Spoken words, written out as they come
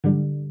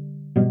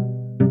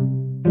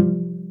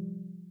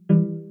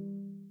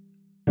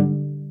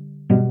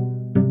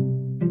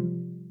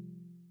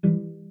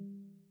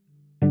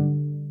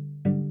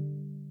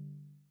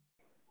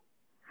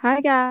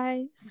Hi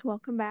guys,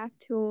 welcome back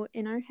to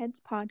In Our Heads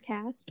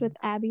podcast with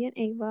Abby and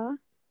Ava.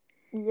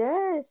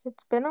 Yes,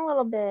 it's been a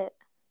little bit.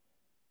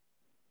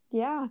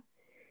 Yeah,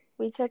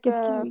 We took skipped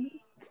a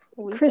week.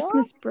 week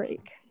Christmas off.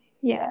 break.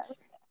 Yeah.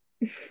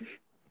 Yes.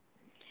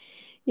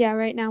 Yeah,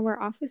 right now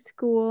we're off of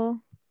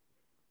school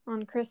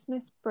on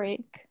Christmas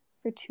break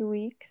for 2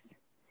 weeks.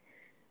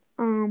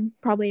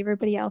 Probably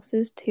everybody else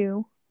is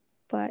too,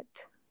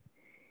 but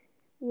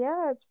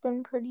Yeah, it's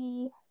been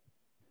pretty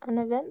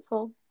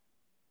uneventful.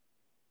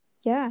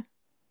 yeah,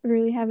 we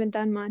really haven't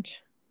done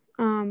much.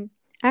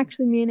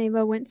 Actually, me and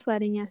Ava went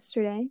sledding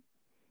yesterday.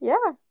 Yeah,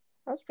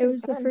 that was It pretty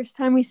was the fun. first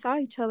time we saw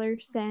each other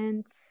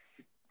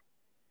since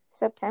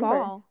September.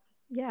 fall.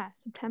 Yeah,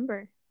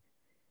 September.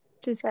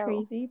 Which is So,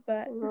 crazy,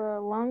 but it was a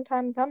long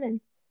time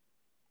coming.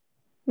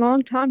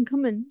 long time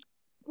coming.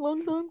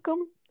 Long time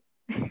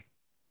coming.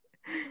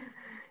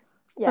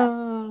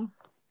 Yeah.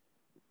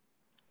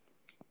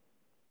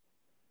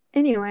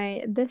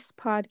 Anyway, this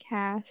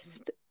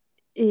podcast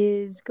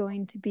is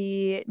going to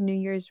be New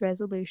Year's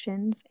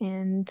resolutions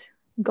and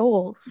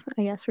goals,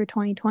 I guess, for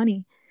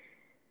 2020.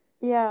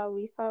 Yeah,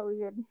 we thought we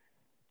would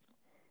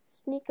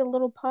sneak a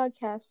little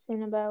podcast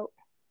in about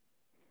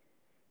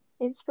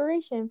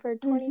inspiration for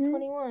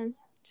 2021.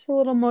 Just a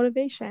little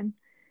motivation.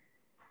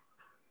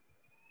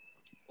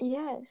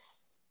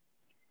 Yes.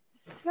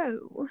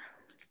 So,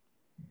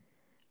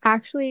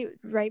 actually,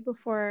 right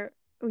before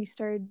we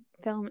started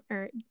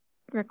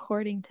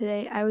recording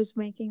today, I was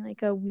making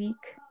like a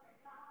week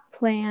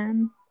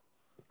plan.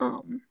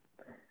 I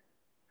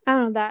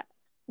don't know,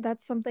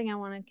 that's something I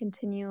want to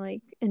continue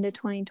like into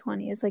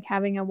 2020 is like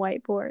having a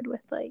whiteboard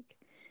with like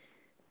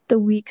the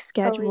week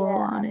schedule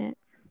on it.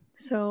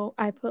 So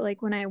I put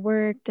like when I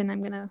worked, and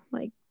I'm gonna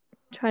like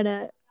try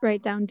to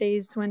write down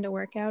days when to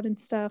work out and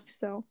stuff.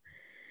 So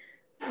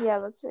yeah,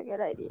 that's a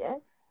good idea.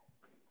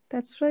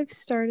 that's what I've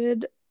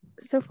started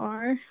so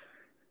far.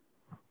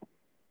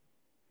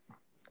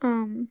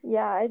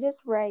 Yeah, I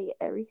just write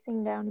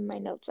everything down in my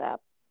notes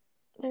app.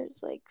 There's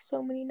like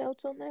so many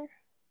notes on there.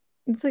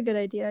 It's a good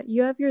idea.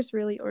 You have yours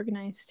really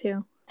organized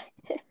too.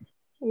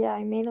 Yeah,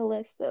 I made a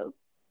list of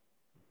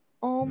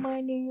all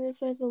my New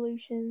Year's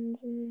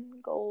resolutions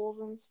and goals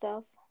and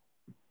stuff.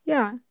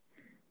 Yeah.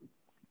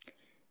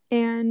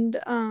 And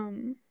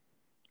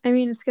I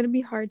mean, it's gonna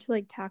be hard to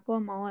like tackle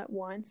them all at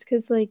once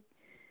because like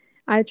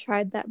I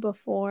tried that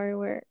before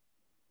where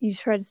you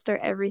try to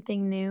start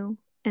everything new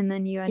and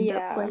then you end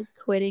up like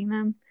quitting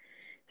them.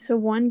 So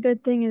one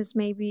good thing is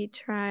maybe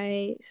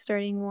try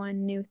starting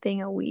one new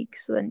thing a week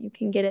so then you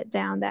can get it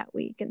down that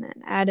week and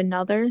then add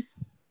another.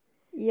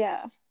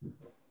 Yeah.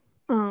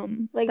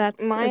 Like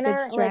that's mine a good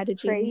aren't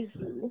strategy. like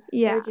crazy.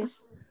 Yeah. They're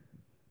just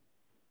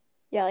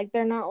like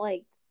they're not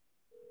like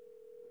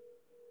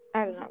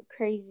I don't know,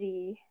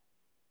 crazy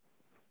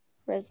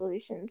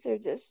resolutions. They're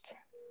just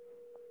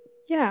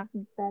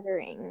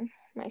bettering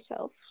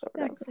myself sort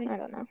of. I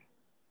don't know.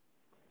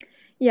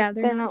 Yeah,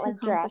 they're not too like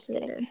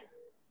complicated. drastic.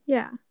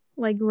 Yeah,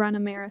 like run a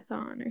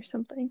marathon or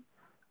something.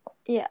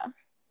 Yeah,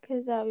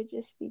 because that would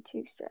just be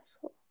too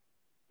stressful.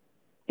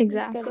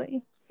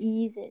 Exactly.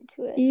 Ease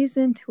into it. Ease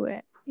into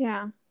it.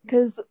 Yeah,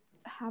 because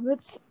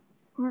habits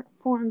aren't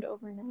formed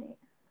overnight.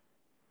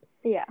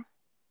 Yeah.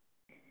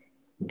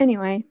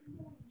 Anyway,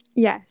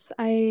 yes,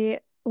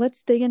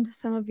 let's dig into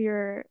some of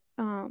your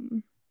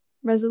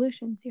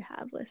resolutions you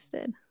have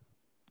listed.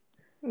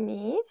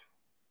 Me?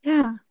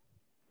 Yeah.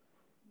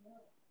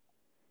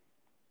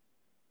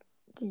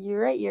 Did you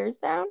write yours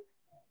down?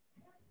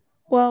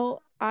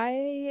 Well,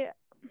 I've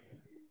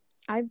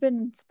been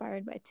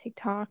inspired by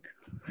TikTok.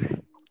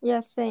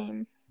 Yeah,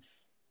 same.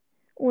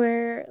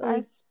 Where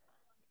like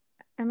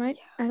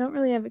I don't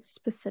really have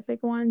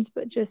specific ones,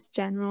 but just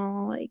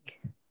general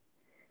like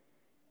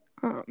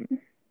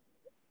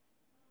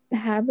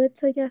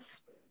habits, I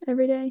guess,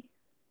 every day.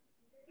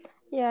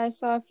 Yeah, I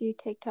saw a few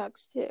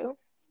TikToks too.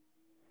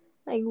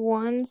 Like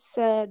one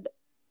said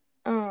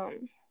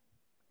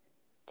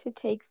to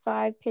take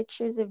 5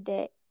 pictures a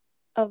day.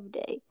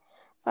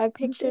 5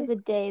 pictures a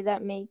day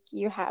that make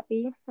you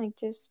happy, like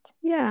just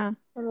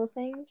little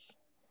things.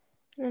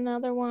 And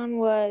another one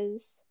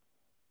was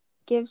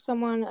give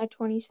someone a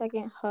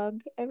 20-second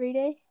hug every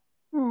day.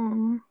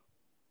 Aww.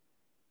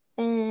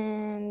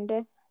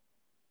 And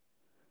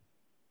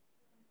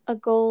a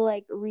goal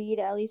like read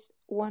at least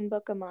 1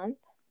 book a month.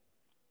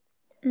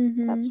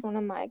 That's one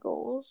of my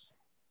goals.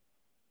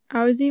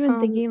 I was even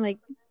thinking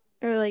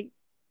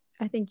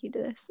I think you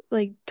do this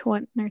like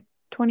 20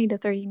 to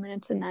 30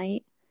 minutes a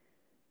night.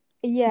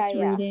 Yeah,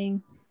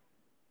 reading.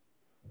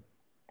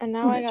 And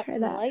now I got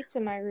some lights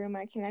in my room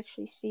I can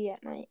actually see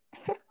at night.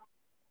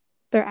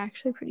 They're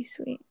actually pretty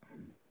sweet.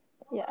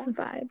 Yeah, it's a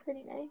vibe.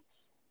 Pretty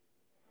nice.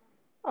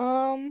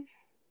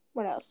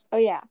 What else? Oh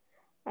yeah,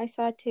 I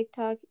saw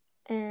TikTok,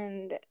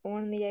 and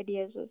one of the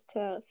ideas was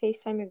to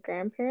FaceTime your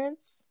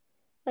grandparents,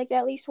 like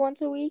at least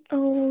once a week.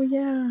 Oh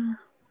yeah.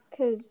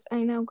 Because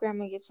I know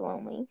Grandma gets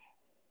lonely.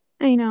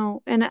 I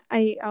know, and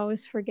I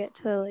always forget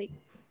to like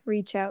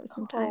reach out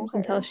sometimes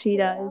until she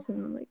does,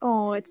 and I'm like,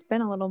 oh, it's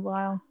been a little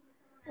while.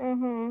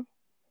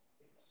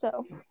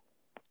 So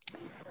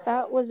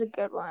That was a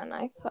good one,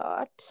 I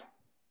thought.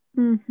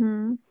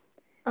 Mm-hmm.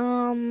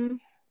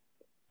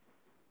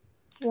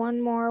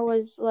 One more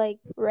was like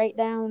write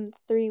down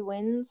 3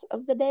 wins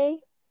of the day,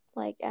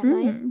 like at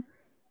night.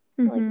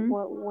 Mm-hmm. Like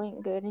what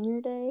went good in your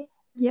day.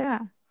 Yeah.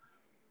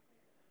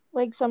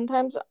 Like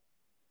sometimes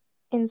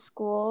in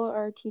school,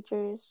 our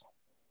teachers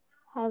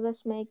have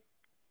us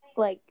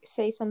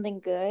say something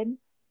good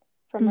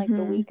from like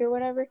the week or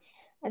whatever,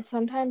 and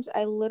sometimes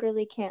I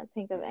literally can't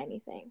think of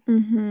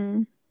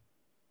anything.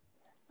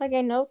 Like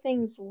I know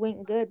things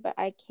went good, but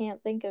I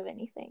can't think of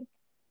anything.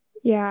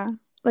 Yeah,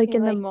 like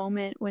in the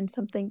moment when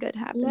something good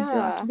happens,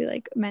 you'll have to be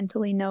like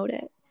mentally note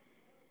it.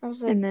 I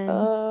was like, and then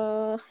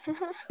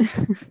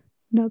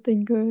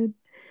nothing good.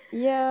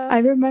 Yeah, I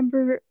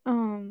remember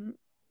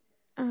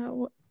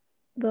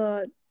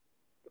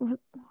what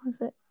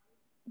was it?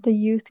 The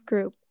youth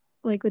group,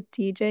 like with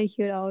DJ,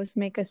 he would always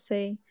make us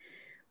say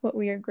what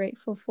we are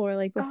grateful for,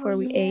 like before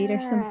we ate or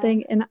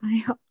something, and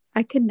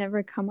I could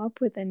never come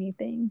up with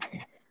anything.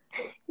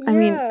 I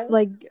mean,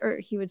 like, or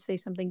he would say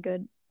something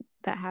good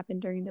that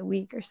happened during the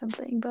week or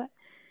something, but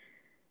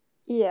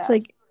it's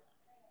like,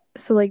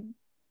 so like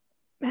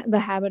the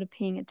habit of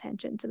paying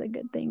attention to the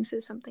good things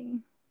is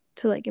something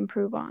to like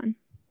improve on.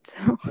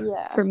 So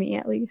for me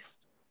at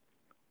least.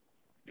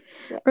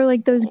 Or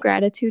like those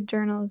gratitude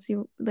journals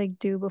you like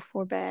do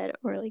before bed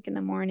or like in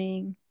the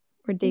morning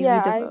or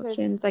daily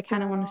devotions. I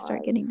kind of want to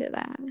start getting to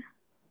that.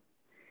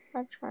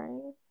 I'm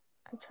trying.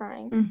 I'm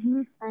trying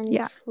to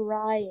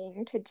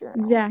journal.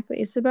 Exactly.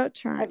 It's about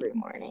trying. Every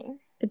morning.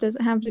 It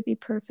doesn't have to be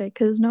perfect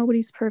because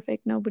nobody's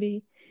perfect.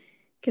 Nobody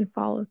can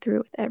follow through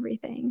with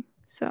everything.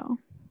 So.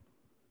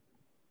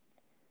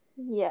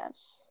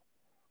 Yes.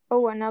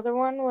 Oh, another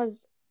one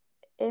was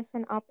if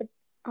an I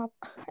can't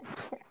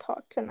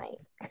talk tonight.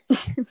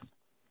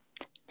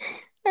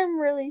 I'm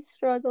really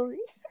struggling.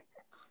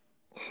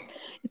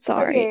 It's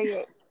alright.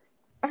 Okay.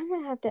 I'm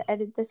gonna have to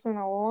edit this one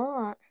a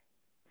lot.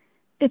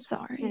 It's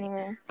alright.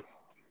 Anyway.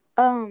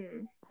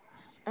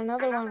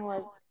 Another one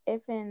was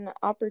if an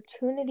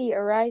opportunity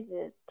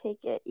arises,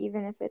 take it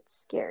even if it's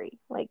scary.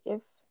 Like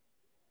if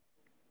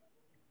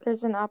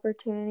there's an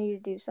opportunity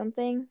to do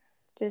something,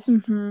 just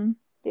do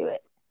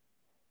it.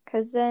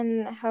 Because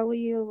then how will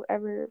you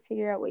ever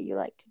figure out what you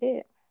like to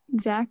do?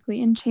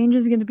 Exactly. And change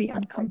is going to be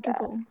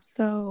uncomfortable. Like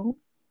so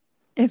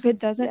if it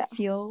doesn't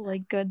feel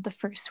like good the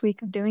first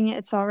week of doing it,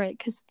 it's all right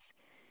because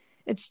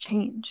it's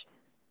change.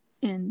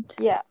 And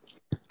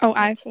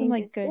I have some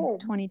like good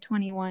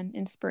 2021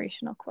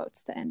 inspirational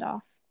quotes to end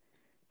off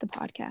the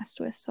podcast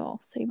with, so I'll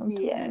save them to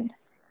the end.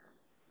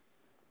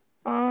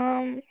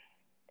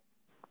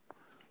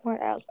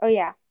 What else? Oh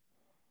yeah,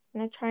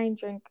 I'm gonna try and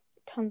drink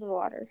tons of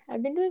water.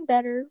 I've been doing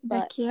better,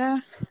 but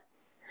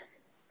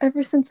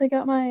ever since I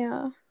got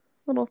my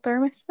little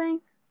thermos thing,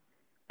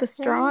 the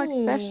straw,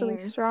 especially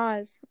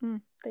straws,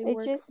 they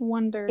work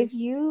wonders. If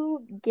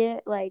you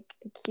get like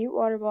a cute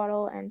water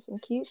bottle and some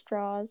cute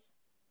straws,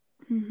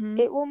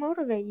 it will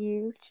motivate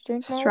you to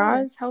drink more straws.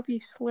 Water. Help you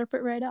slurp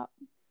it right up.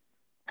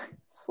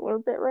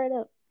 Slurp it right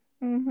up.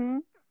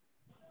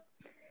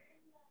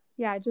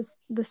 Yeah, just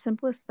the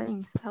simplest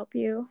things help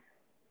you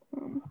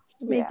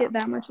make it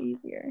that much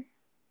easier.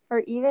 Or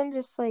even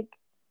just like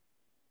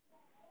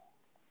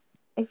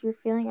if you're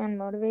feeling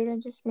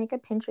unmotivated, just make a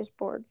Pinterest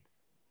board.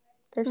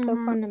 They're so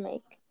fun to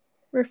make.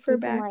 Refer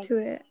back to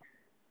it.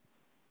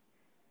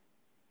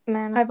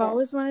 Manifest. I've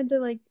always wanted to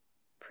like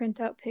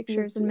print out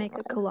pictures and make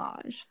a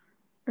collage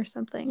or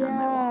something on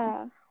my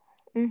wall.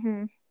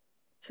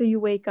 So you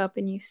wake up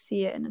and you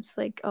see it and it's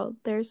like, oh,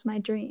 there's my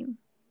dream.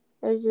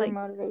 There's your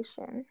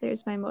motivation.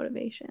 There's my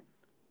motivation.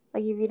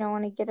 Like if you don't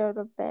want to get out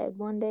of bed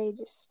one day,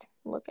 just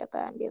look at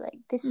that and be like,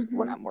 this is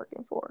what I'm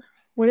working for.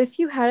 What if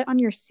you had it on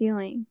your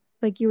ceiling?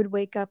 Like you would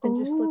wake up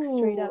and just look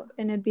straight up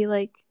and it'd be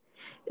like,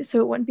 so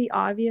it wouldn't be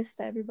obvious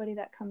to everybody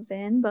that comes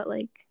in, but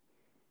like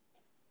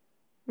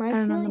my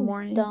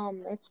ceiling's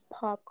dumb. It's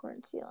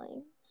popcorn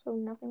ceiling, so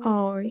nothing.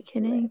 Are you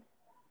kidding?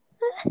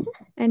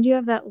 And you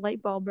have that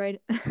light bulb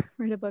right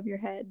above your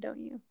head,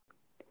 don't you?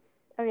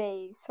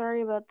 Okay,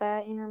 sorry about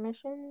that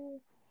intermission.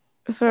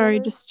 Sorry,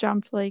 just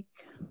jumped like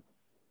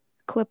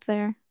clip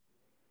there.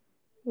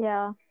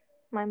 Yeah,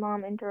 my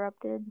mom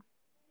interrupted.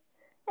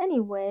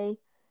 Anyway,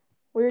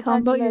 we were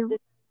talking about the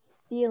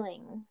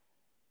ceiling.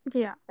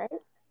 Yeah. Right?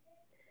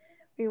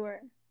 We were.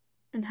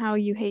 And how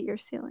you hate your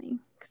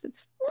ceiling because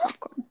it's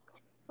popcorn.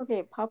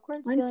 Okay,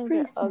 popcorn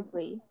ceilings are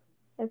ugly.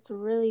 It's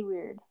really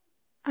weird.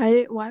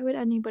 Why would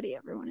anybody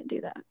ever want to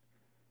do that?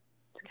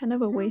 It's kind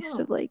of a waste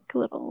of like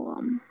little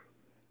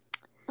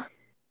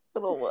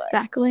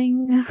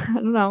spackling. I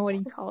don't know, what do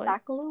you call it?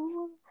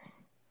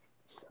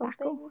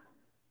 Spackle?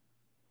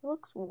 It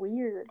looks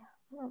weird.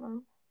 I don't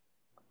know.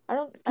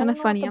 It's kind of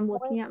funny. I'm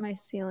looking at my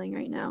ceiling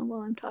right now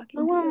while I'm talking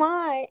to you. Who am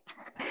I?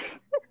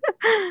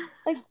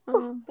 Like,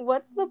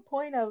 what's the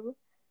point of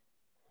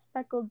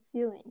speckled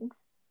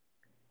ceilings?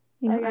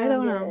 I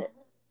don't know.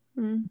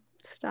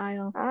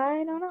 Style.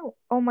 I don't know.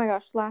 Oh my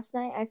gosh, last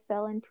night I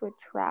fell into a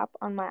trap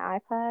on my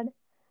iPad. I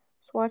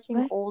was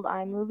watching old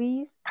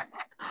iMovies.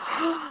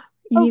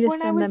 You need to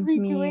send them to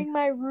me. When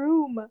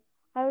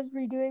I was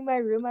redoing my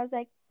room, I was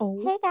like,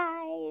 hey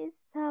guys,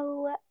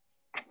 so...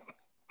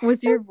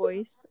 Was your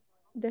voice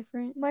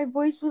different? My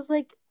voice was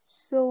like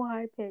so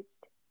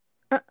high-pitched.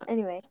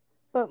 Anyway,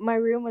 but my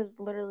room was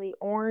literally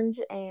orange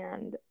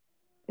and...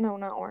 No,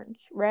 not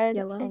orange. Red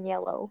and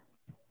yellow.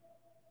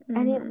 Mm-hmm.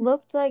 And it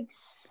looked like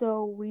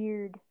so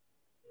weird.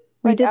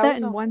 We did that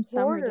in one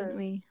summer, didn't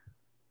we?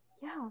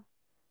 Yeah.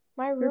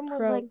 My room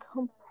was like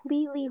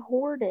completely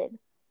hoarded.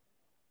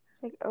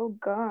 It's like, oh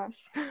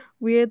gosh.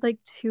 We had like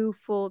 2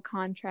 full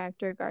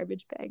contractor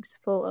garbage bags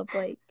full of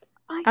like...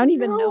 I don't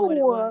even know what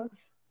it was.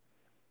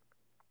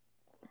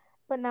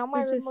 But now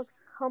my room looks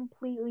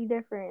completely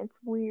different. It's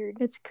weird.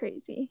 It's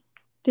crazy.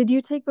 Did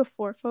you take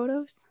before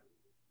photos?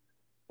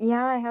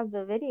 Yeah, I have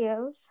the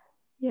videos.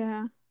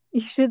 Yeah.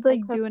 You should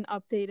like do an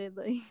updated,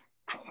 like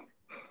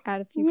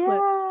add a few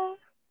clips.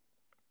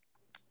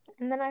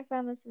 And then I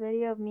found this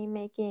video of me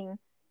making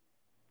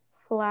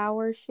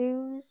flower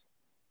shoes.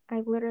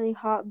 I literally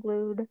hot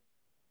glued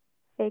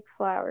fake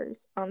flowers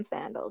on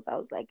sandals. I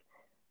was like,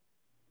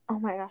 oh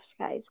my gosh,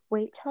 guys,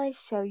 wait till I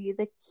show you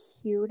the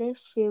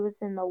cutest shoes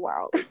in the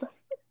world.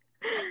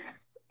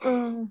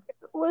 It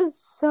was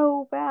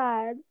so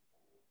bad.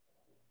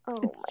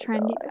 It's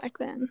trendy back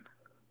then.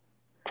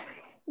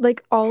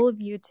 Like all of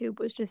YouTube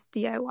was just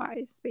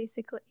DIYs,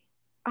 basically.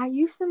 I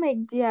used to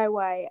make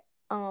DIY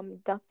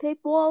duct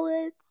tape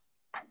wallets.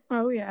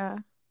 Oh yeah.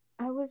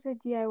 I was a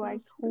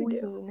DIY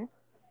queen.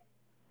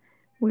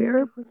 We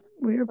were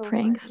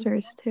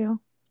pranksters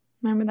too.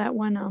 Remember that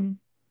one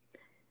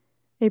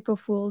April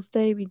Fool's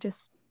Day? We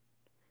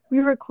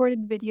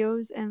recorded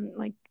videos and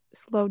like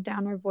slowed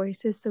down our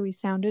voices so we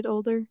sounded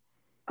older.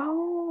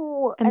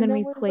 Oh, and then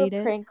we played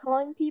it. Prank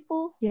calling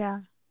people? Yeah.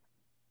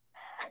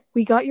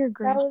 We got your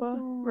grandpa. That was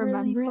really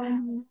remember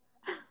funny.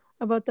 That?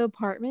 About the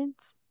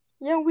apartments?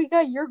 Yeah, we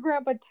got your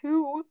grandpa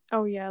too.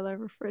 Oh yeah, the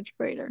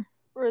refrigerator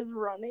was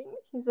running.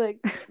 He's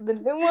like, the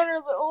new one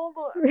or the old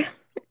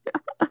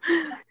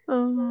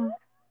one?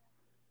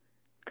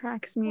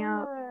 Cracks me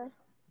up.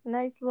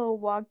 Nice little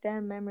walk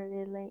down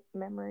memory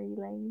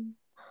lane.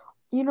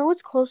 You know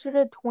what's closer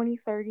to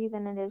 2030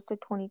 than it is to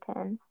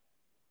 2010?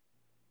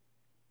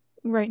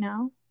 Right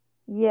now?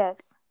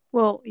 Yes.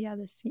 Well, yeah, oh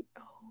wow.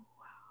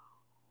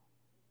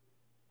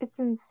 It's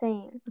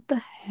insane. What the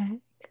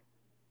heck?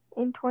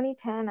 In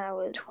 2010 I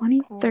was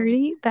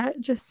 2030? That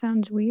just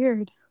sounds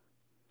weird.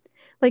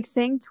 Like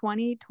saying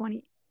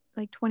 2020,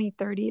 like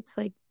 2030, it's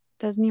like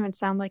doesn't even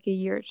sound like a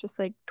year. It's just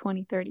like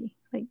 2030,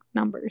 like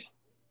numbers.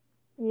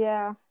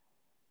 Yeah.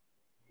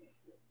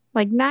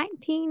 Like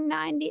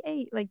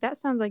 1998, like that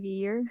sounds like a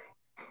year.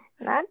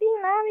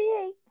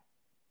 1998.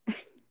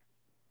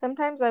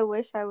 Sometimes I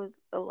wish I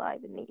was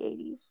alive in the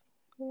 80s.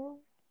 Yeah.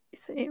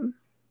 Same.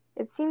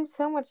 It seems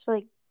so much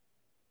like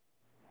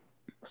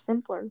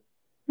simpler.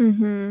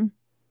 Mm-hmm.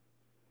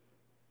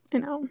 I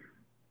know.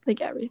 Like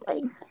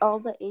everything. Like all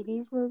the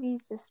 80s movies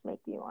just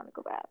make me want to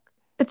go back.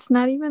 It's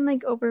not even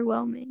like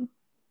overwhelming.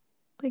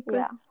 Like with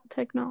yeah.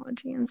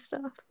 technology and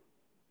stuff.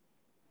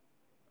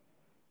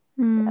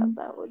 Yeah,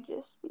 that would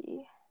just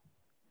be...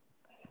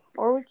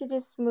 Or we could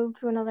just move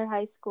to another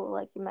high school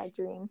like in my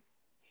dream.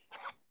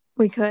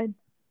 We could.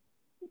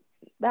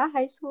 That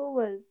high school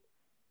was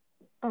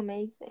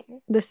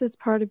amazing. This is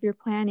part of your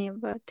planning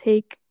of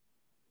take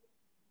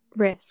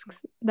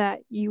risks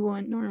that you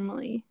wouldn't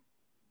normally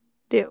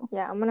do.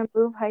 Yeah, I'm going to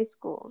move high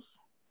schools.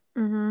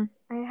 Mm-hmm.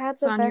 I had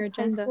the best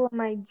high school in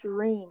my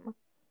dream.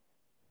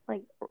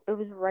 Like, it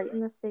was right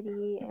in the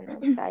city in a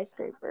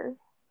skyscraper.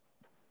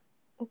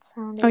 It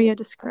sounded... Oh, yeah,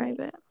 describe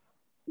it.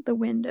 The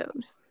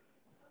windows.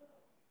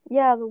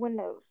 Yeah, the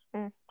windows.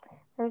 There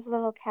was a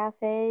little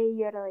cafe.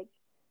 You had to, like...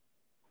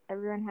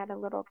 Everyone had a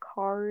little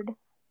card.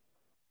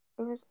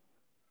 It was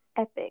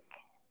epic.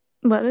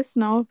 Let us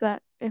know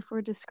if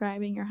we're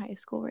describing your high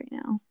school right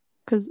now.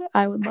 Because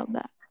I would love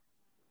that.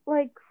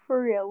 Like,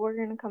 for real, we're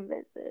going to come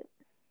visit.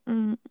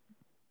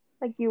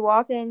 Like, you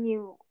walk in,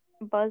 you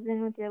buzz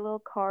in with your little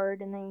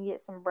card, and then you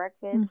get some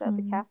breakfast at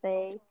the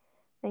cafe.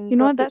 Then you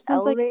know what? That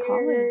sounds like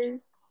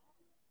college.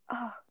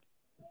 Oh.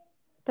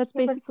 That's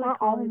basically it's not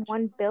college. all in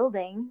one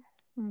building.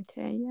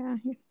 Okay, yeah,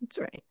 that's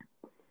right.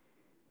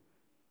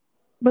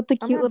 But the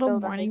cute little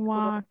morning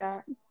walks.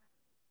 Like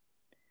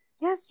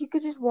yes, you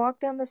could just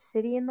walk down the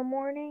city in the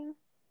morning.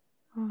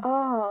 Okay.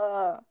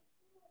 I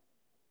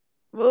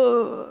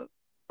want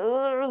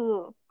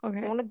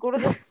to go to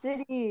the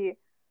city.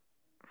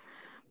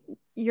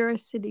 You're a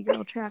city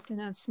girl trapped in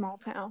a small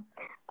town.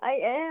 I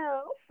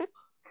am.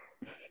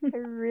 I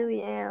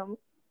really am.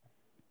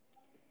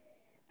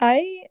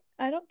 I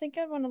don't think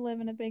I'd want to live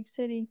in a big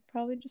city.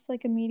 Probably just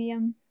like a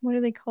medium. What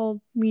are they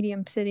called?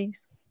 Medium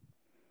cities.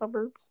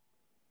 Suburbs.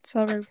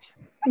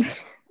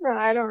 No,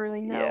 I don't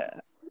really know. Yeah.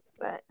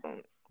 But,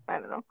 I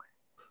don't know.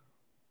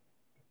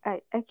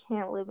 I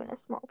can't live in a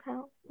small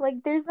town.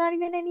 Like, there's not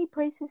even any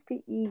places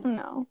to eat.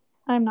 No,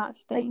 I'm not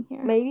staying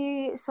here.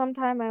 Maybe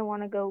sometime I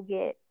want to go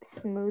get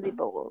smoothie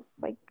bowls.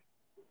 Like,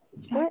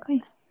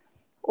 exactly.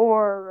 What?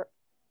 Or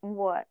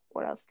what?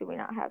 What else do we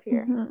not have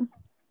here?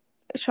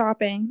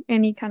 shopping,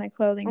 any kind of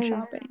clothing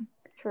shopping.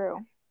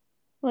 True.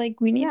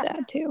 Like, we need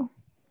that too.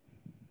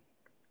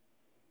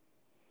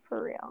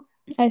 For real.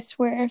 I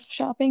swear, if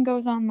shopping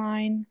goes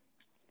online,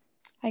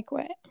 I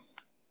quit.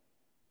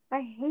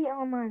 I hate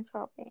online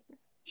shopping.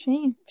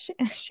 Shame.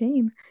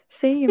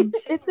 Same.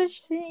 It's a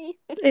shame.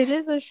 It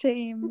is a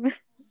shame.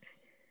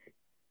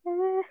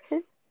 I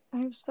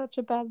have such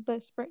a bad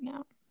lisp right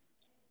now.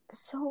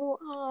 So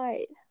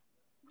high.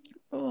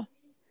 Ugh.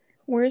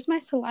 Where's my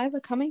saliva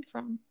coming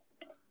from?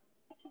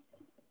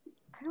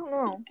 I don't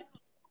know.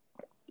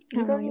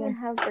 You don't even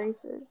have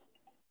braces.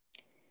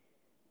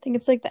 I think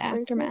it's like the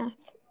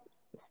aftermath.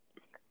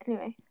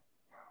 Anyway.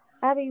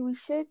 Abby, we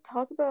should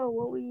talk about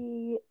what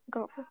we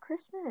got for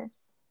Christmas.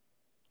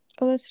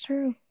 Oh, that's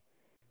true.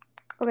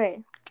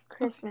 Okay,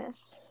 Christmas.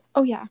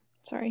 Oh, yeah.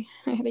 Sorry,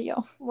 I had to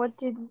yell. What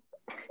did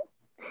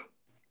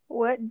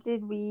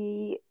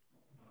we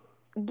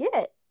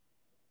get?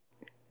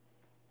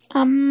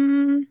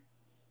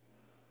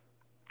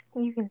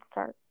 You can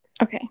start.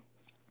 Okay.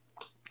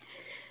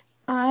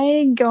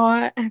 I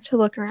have to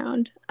look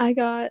around.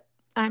 I'm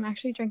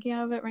actually drinking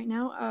out of it right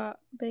now, a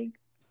big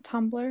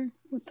tumbler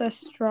with a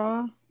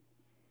straw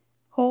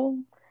hole.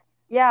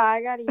 Yeah,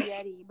 I got a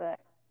Yeti, but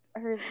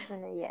hers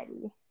isn't a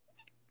Yeti.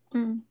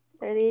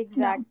 They're the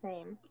exact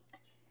same.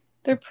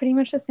 They're pretty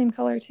much the same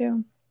color,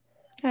 too.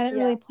 I didn't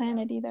really plan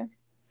it either.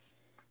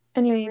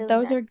 Anyway, really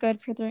those are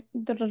good for the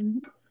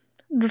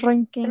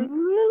drinking.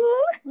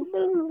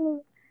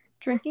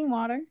 Drinking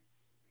water.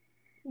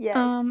 Yes.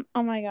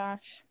 Oh my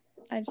gosh.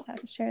 I just have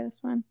to share this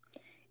one.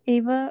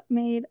 Ava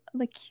made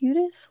the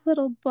cutest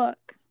little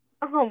book.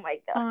 Oh my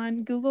gosh.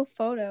 On Google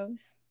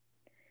Photos.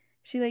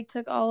 She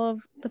took all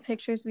of the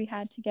pictures we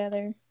had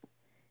together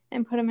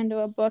and put them into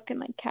a book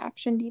and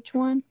captioned each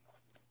one.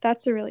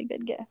 That's a really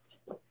good gift.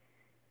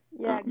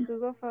 Yeah,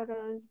 Google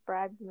Photos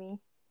bribed me.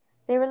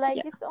 They were like,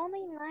 it's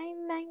only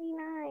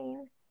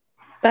 $9.99.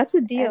 That's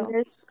a deal. And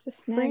there's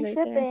free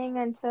shipping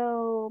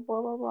until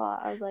blah blah blah.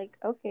 I was like,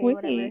 okay,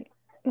 whatever.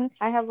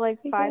 I have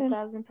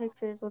 5,000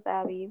 pictures with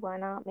Abby. Why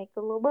not make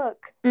a little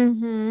book?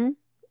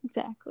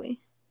 Exactly.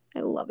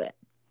 I love it.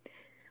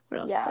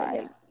 What else did I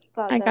get?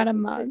 I got a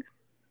mug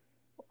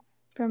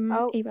from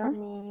Ava. From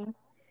me.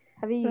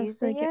 Have you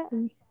used it yet?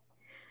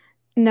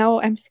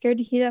 No, I'm scared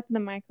to heat up in the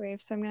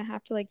microwave, so I'm gonna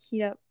have to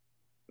heat up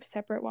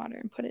separate water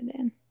and put it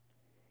in.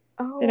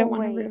 Oh, I don't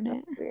want to ruin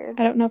it. Weird.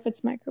 I don't know if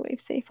it's microwave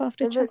safe. I'll have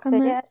to check on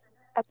that.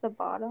 At the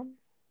bottom?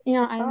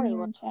 I didn't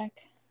even check.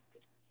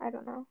 I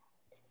don't know.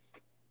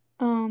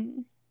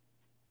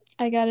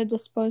 I got a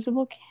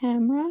disposable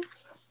camera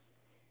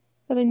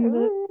that I need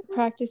to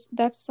practice.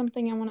 That's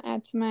something I want to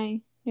add to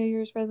my New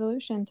Year's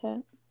resolution,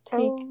 to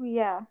take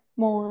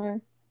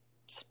more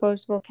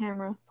disposable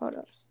camera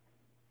photos.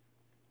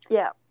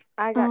 Yeah,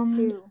 I got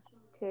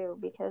two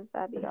because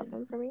Abby got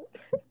them for me.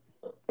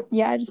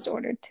 Yeah, I just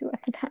ordered 2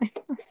 at the time.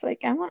 I was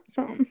like, I want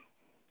some.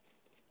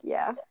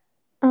 Yeah.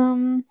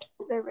 They're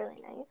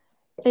really nice.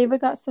 Ava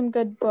got some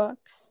good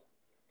books.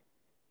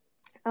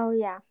 Oh,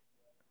 yeah.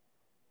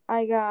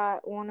 I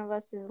got One of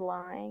Us is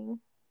Lying.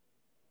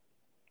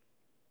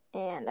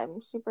 And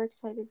I'm super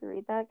excited to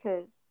read that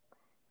because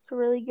it's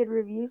really good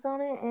reviews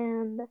on it.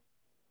 And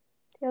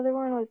the other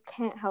one was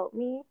Can't Help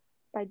Me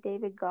by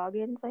David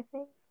Goggins, I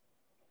think.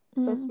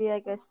 It's supposed to be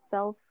a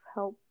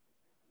self-help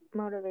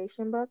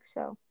motivation book.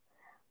 So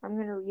I'm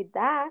going to read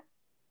that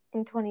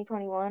in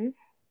 2021.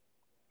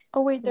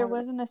 Oh, wait, there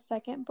wasn't a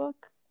second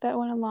book that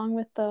went along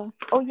with the...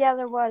 Oh, yeah,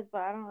 there was, but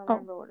I don't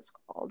remember what it's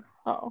called.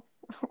 Oh.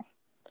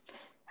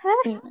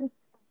 Anyway.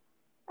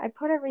 I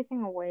put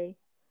everything away.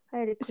 I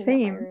had to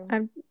clean up my room.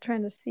 I'm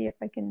trying to see if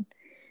I can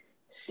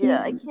see.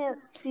 Yeah, I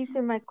can't see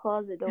through my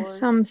closet doors.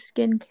 Some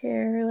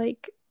skincare,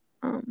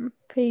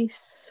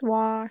 face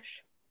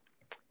wash.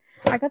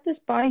 I got this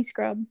body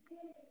scrub,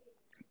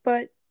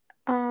 but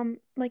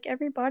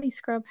every body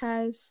scrub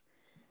has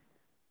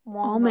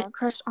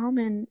crushed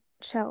almond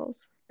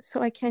shells,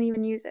 so I can't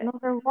even use it. No,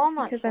 they're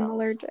walnut because shells. I'm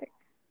allergic.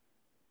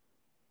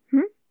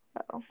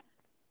 Oh,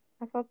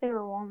 I thought they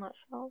were walnut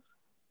shells.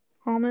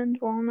 Almond,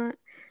 walnut,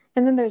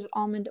 and then there's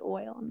almond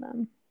oil in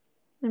them.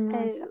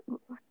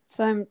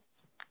 So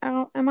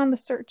I'm on the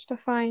search to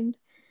find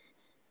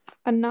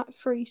a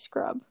nut-free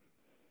scrub.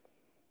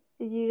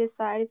 Did you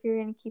decide if you're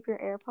gonna keep your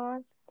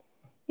AirPods?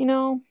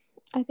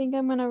 I think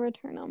I'm gonna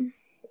return them.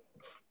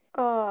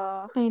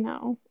 I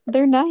know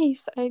they're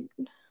nice. I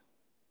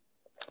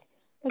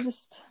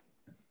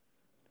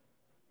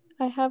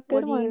have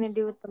good ones. What are you gonna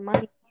do with the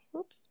money?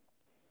 Oops.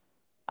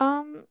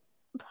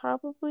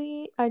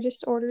 Probably I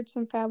just ordered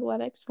some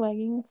Fabletics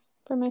leggings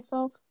for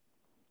myself.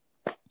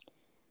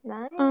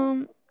 Nice.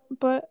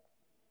 But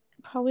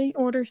probably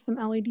order some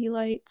LED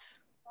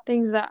lights,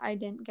 things that I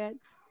didn't get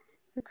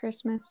for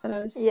Christmas that I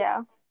was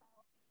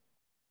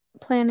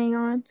planning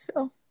on.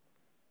 So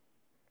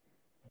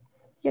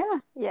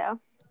yeah,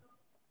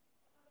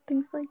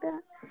 things like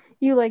that.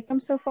 You like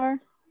them so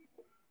far?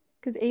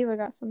 Because Ava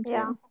got some too.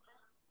 Yeah,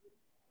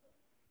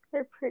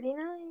 they're pretty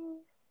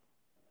nice.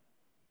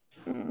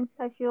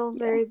 I feel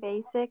very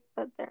basic,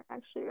 but they're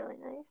actually really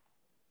nice.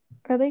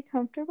 Are they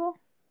comfortable?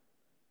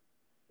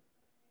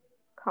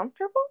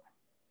 Comfortable?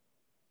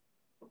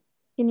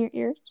 In your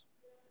ears?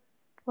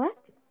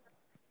 What?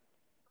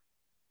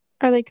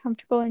 Are they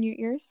comfortable in your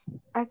ears?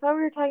 I thought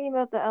we were talking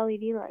about the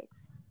LED lights.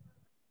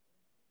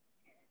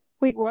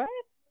 Wait, what?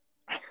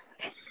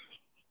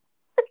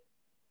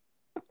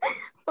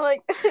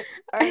 Like,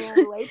 are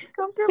my lights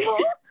comfortable?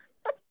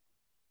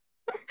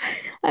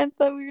 I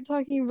thought we were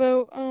talking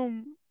about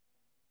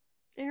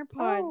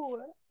AirPods.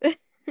 Oh.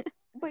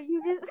 But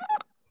you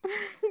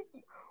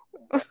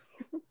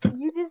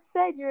just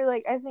said you're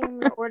like, I think I'm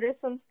gonna order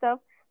some stuff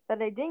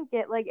that I didn't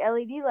get, like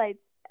LED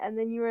lights, and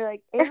then you were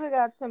like, Ava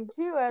got some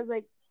too. I was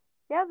like,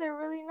 yeah, they're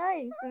really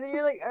nice. And then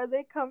you're like, are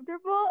they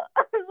comfortable?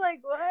 I was like,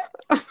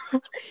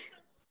 what?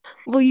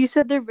 Well, you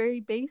said they're very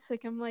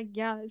basic. I'm like,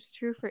 yeah, it's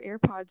true for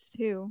AirPods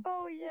too.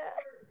 Oh yeah.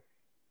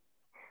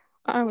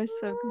 I was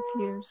so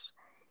confused.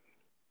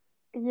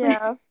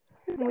 Yeah,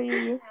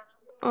 we're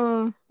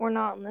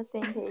not on the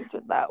same page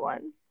with that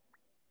one.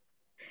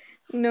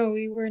 No,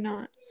 we were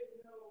not.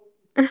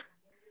 Oh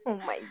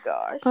my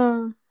gosh.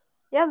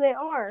 Yeah, they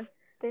are.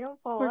 They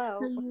don't fall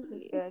out, which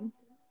is good.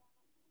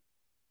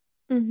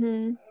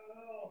 Mhm.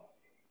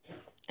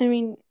 I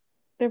mean,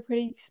 they're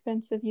pretty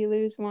expensive. You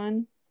lose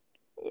one.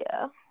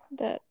 Yeah.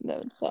 That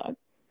would suck.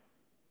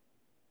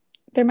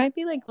 There might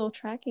be like little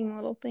tracking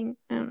little thing.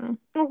 I don't know.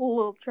 A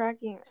little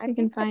tracking. So you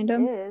can find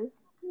them.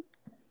 Is.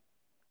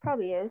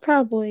 Probably is.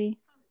 Probably.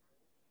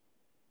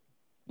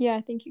 Yeah,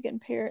 I think you can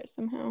pair it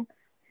somehow.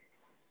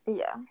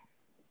 Yeah.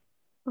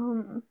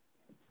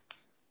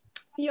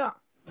 Yeah.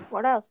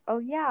 What else? Oh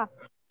yeah.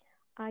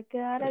 I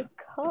got a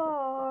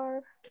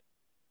car.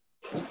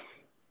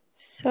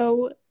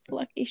 So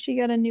lucky she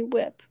got a new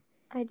whip.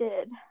 I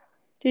did.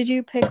 Did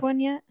you pick one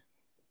yet?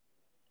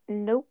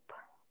 Nope.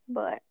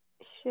 But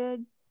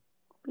should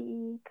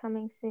be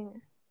coming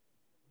soon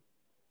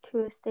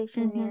to a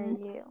station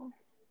near you.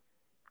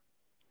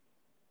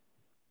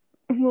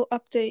 We'll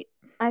update.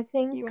 I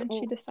think you when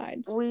she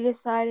decides. We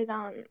decided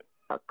on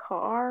a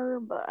car,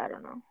 but I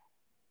don't know.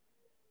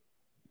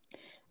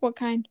 What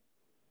kind?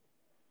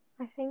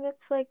 I think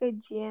it's like a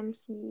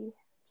GMC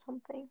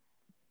something.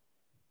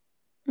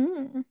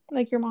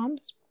 Like your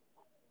mom's?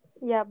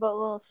 Yeah, but a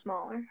little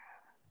smaller.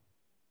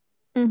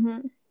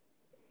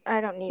 I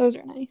don't need those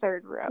are nice.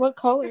 Third row. What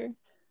color?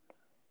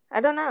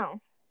 I don't know.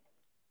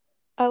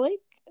 I like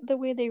the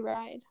way they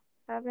ride.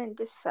 I haven't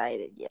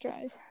decided yet.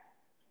 Drive.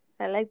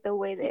 I like the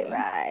way they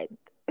ride.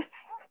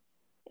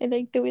 I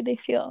like the way they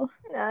feel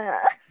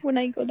when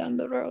I go down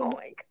the road. Oh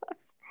my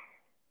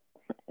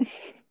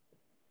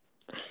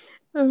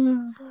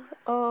gosh.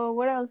 Oh,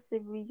 what else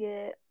did we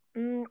get?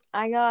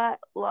 I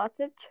got lots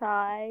of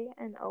chai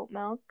and oat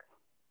milk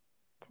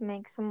to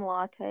make some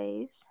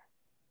lattes.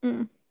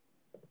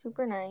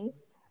 Super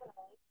nice.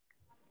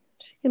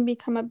 She can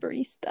become a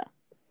barista.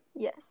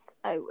 Yes,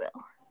 I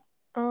will.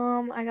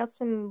 I got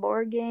some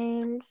board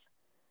games,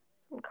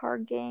 some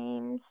card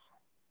games.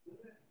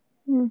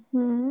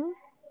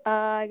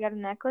 I got a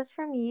necklace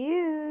from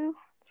you.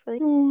 It's really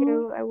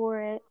cute. I wore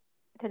it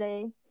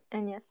today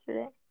and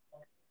yesterday.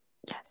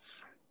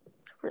 Yes.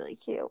 It's really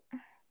cute.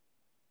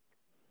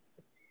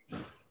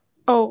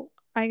 Oh,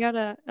 I got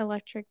a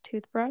electric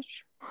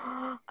toothbrush.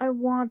 I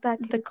want that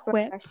toothbrush. The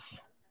Quip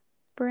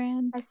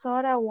brand. I saw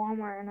it at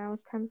Walmart and I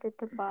was tempted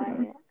to buy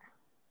it.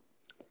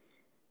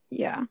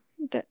 Yeah.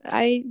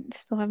 I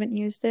still haven't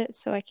used it,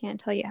 so I can't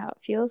tell you how it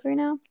feels right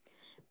now.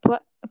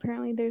 But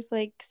apparently there's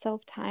like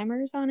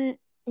self-timers on it.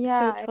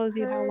 Yeah, so it tells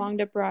you how long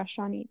to brush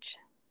on each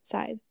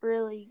side.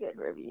 Really good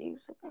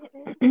reviews about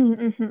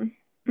it.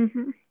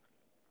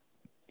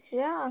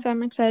 Yeah. So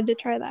I'm excited to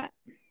try that.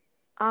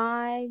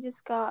 I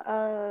just got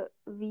a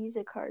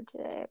Visa card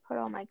today. I put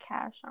all my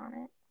cash on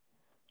it.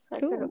 So I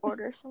could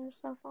order some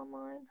stuff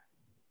online.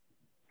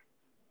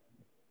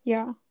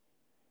 Yeah.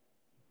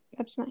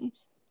 That's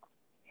nice.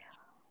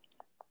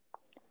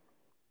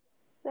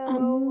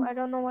 So I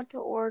don't know what to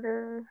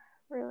order,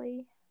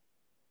 really.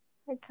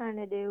 I kind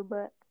of do,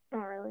 but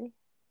not really.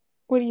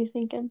 What are you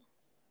thinking?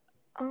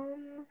 I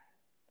don't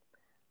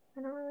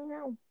really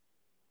know.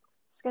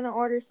 Just gonna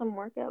order some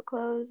workout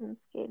clothes and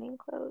skating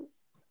clothes.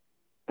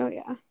 Oh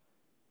yeah.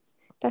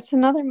 That's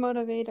another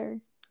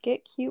motivator.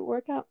 Get cute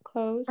workout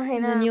clothes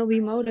and then you'll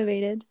be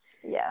motivated.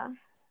 Yeah.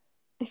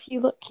 If you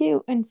look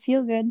cute and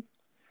feel good,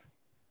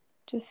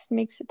 just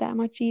makes it that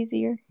much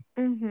easier.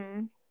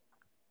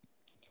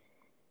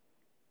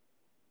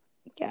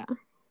 Yeah.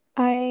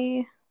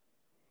 I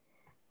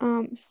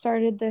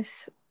started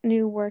this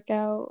new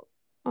workout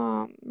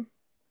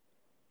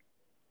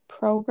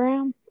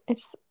program.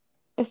 It's,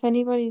 if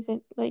anybody's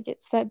in, like,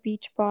 it's that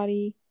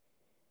Beachbody,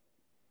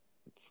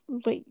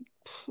 like,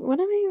 what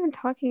am I even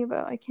talking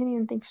about? I can't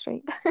even think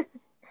straight.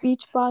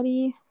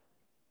 Beachbody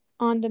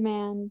on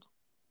demand.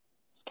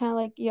 It's kind of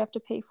like you have to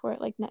pay for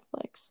it, like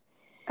Netflix.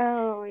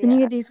 Oh yeah. And you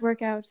get these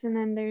workouts, and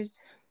then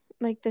there's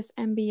like this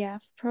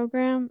MBF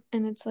program,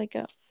 and it's like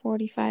a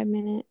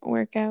 45-minute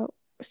workout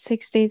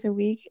 6 days a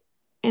week,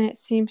 and it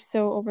seems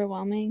so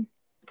overwhelming,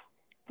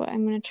 but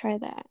I'm gonna try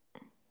that.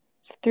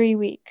 It's 3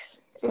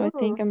 weeks. So I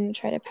think I'm going to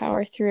try to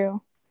power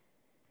through.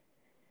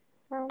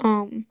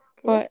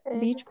 But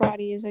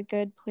Beachbody is a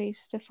good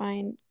place to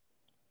find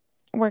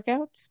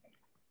workouts.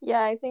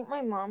 Yeah, I think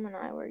my mom and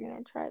I were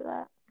going to try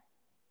that.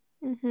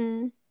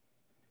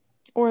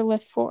 Or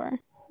Lift4.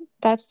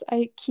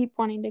 I keep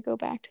wanting to go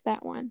back to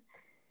that one.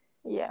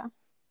 Yeah.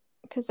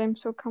 Because I'm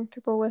so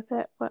comfortable with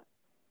it. But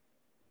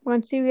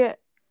once you get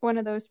one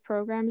of those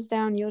programs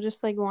down, you'll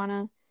just like want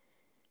to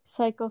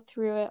cycle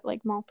through it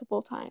like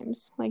multiple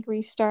times. Like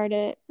restart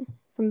it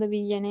from the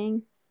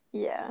beginning.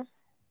 Yeah.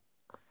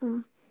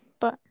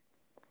 But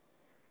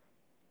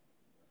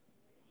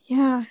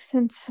yeah,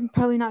 since I'm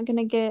probably not going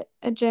to get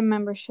a gym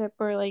membership,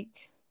 or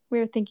like we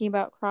were thinking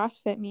about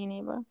CrossFit, me and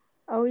Ava.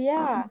 Oh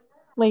yeah.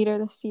 Later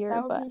this year.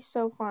 That would be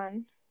so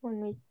fun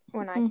when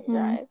I can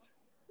drive.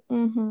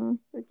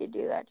 We could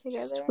do that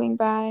together. Swing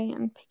by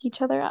and pick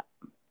each other up.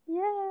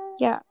 Yeah.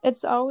 Yeah,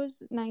 it's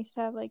always nice to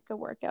have like a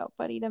workout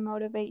buddy to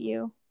motivate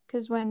you.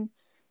 Because when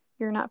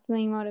you're not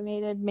feeling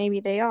motivated, maybe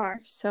they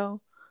are.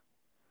 So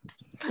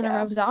kind of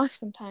rubs off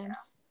sometimes.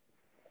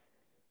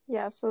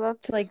 Yeah, so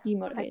that's to like be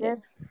motivated. I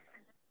guess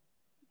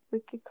we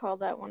could call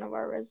that one of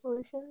our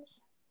resolutions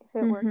if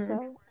it works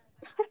out.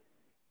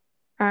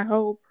 I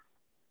hope.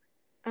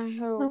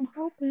 I'm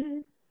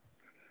hoping.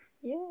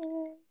 Yeah.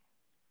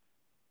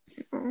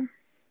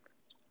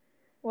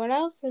 What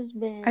else has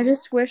been? I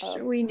just wish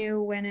we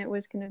knew when it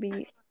was going to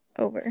be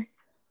over.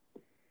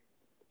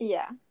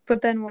 Yeah.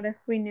 But then what if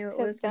we knew it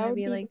was going to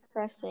be like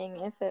depressing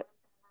if it.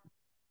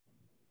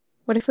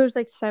 What if it was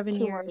like 7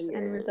 years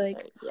and we'd be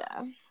like,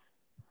 yeah.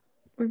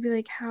 We'd be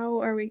like, how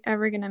are we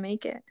ever going to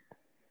make it?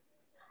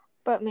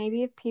 But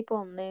maybe if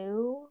people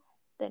knew,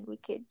 then we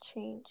could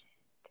change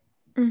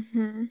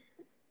it.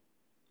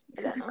 Exactly.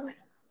 I don't know.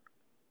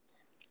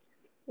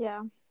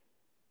 Yeah.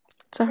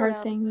 It's a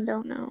hard thing you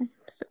don't know.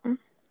 So.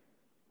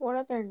 What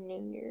other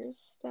New Year's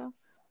stuff?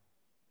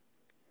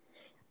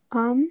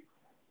 I don't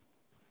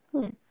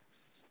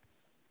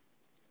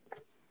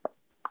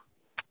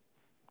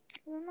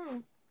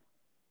know.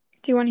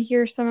 Do you want to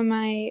hear some of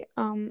my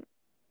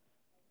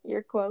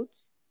your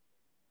quotes?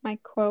 My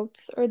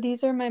quotes, or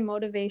these are my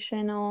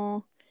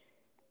motivational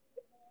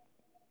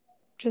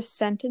just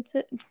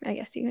sentences, I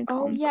guess you can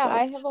call them. Oh yeah, quotes.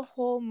 I have a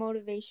whole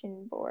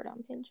motivation board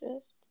on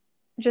Pinterest.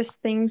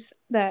 Just things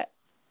that.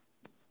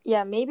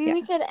 Yeah, maybe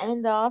we could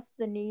end off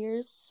the New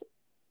Year's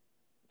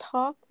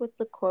talk with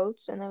the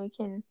quotes, and then we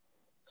can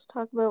just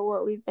talk about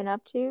what we've been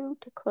up to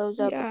close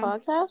out the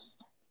podcast.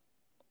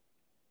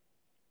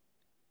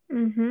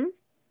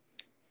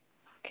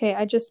 Okay,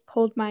 I just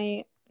pulled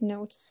my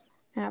notes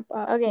app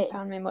up and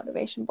found my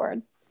motivation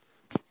board.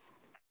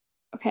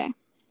 Okay.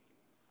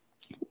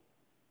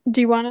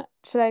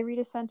 Should I read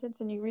a sentence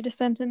and you read a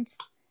sentence?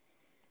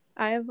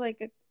 I have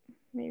like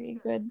maybe a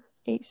good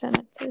 8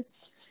 sentences.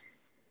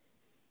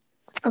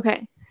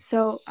 Okay,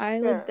 so I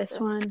like this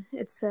one.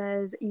 It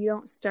says you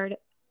don't start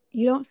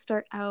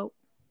out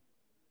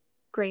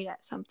great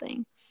at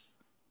something.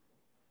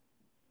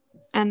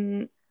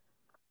 And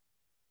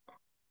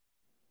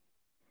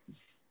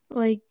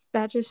like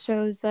that just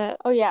shows that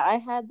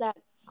I had that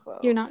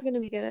quote. You're not going to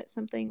be good at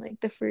something like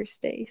the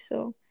first day,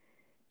 so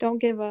don't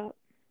give up.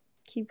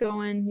 Keep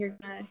going. You're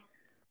going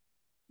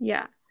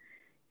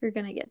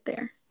to get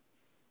there.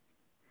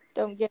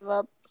 Don't give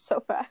up so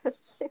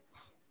fast.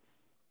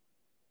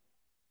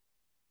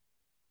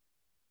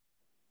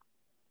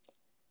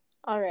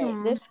 All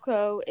right, this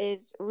quote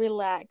is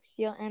relax.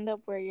 You'll end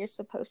up where you're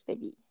supposed to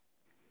be.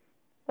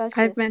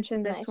 I've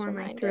mentioned this one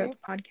like throughout the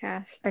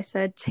podcast. I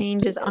said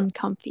change is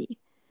uncomfy.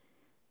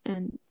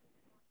 And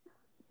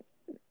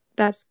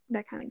that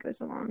kind of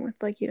goes along with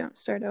like you don't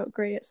start out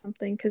great at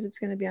something because it's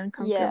going to be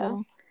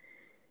uncomfortable.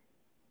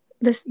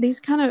 Yeah. These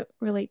kind of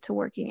relate to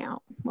working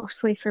out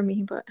mostly for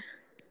me, but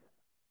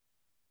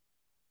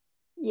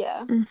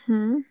yeah.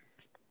 You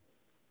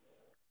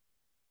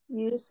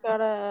just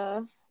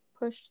gotta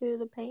push through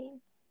the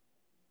pain.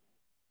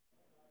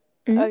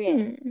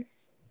 Okay.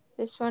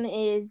 This one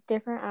is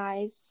different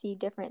eyes see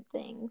different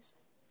things.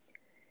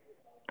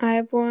 I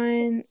have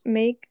one.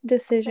 Make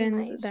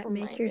decisions that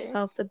make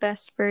yourself the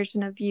best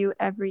version of you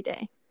every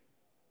day.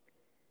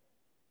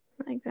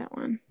 I like that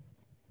one.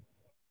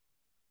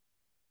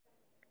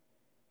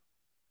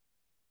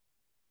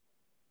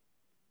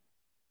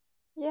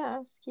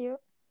 Yeah, it's cute.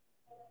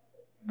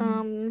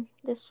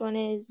 This one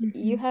is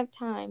you have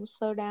time,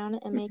 slow down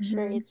and make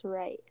sure it's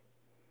right.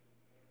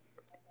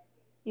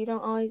 You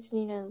don't always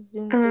need to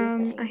zoom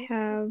through things. I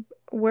have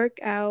work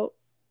out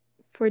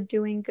for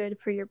doing good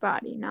for your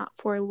body, not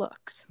for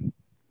looks.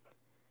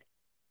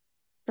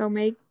 So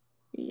make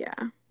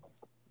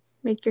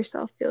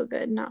yourself feel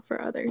good, not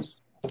for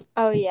others.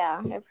 Oh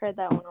yeah, I've heard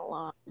that one a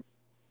lot.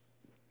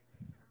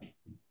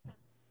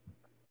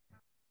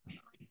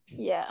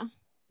 Yeah.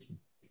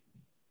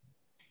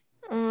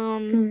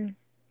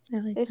 I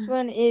like this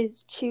one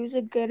is choose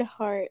a good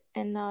heart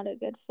and not a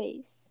good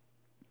face.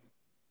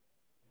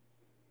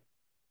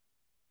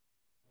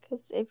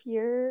 Because if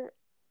you're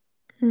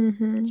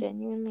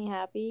genuinely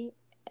happy,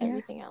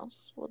 everything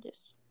else will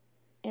just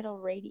it'll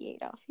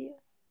radiate off you.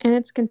 And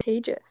it's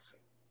contagious.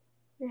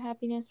 Your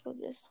happiness will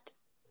just,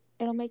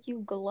 it'll make you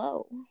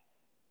glow.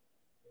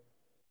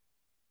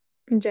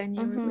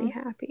 Genuinely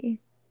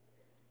happy.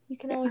 You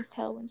can always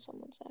tell when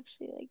someone's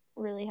actually like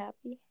really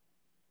happy.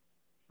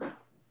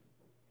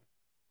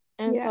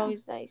 And it's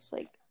always nice,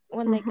 like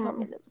when they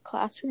come into the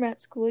classroom at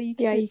school, you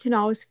can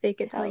always fake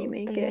it till you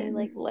make and it. They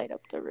like light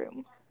up the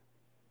room.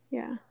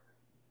 Yeah.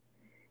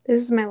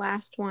 This is my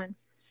last one.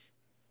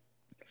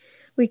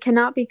 We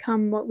cannot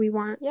become what we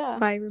want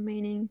by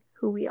remaining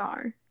who we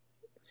are.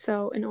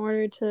 So in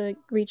order to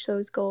reach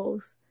those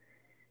goals,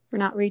 we're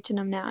not reaching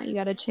them now. You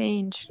got to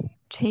change.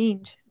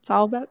 It's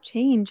all about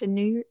change and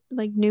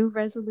new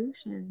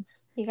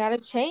resolutions. You got to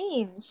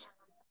change.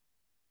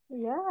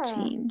 Yeah.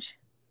 Change.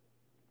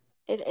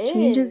 It is.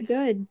 Change is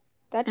good.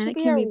 That should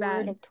be our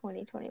word of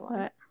 2021.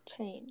 But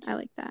change. I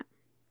like that.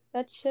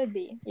 That should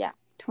be. Yeah.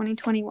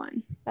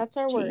 2021. That's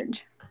our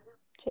word.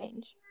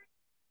 Change.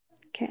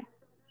 Okay.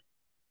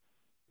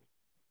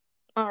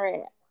 All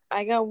right.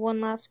 I got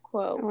one last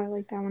quote. Oh, I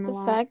like that one a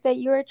lot. The fact that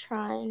you are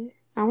trying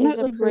I want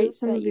to write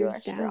some of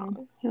yours down.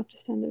 Strong. You'll have to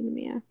send them to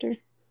me after.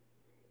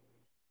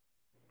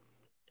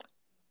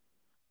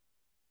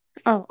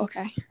 Oh,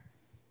 okay.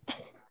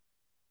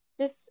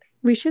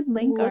 We should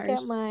link look ours.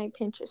 At my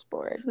Pinterest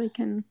board. So they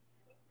can,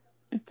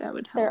 if that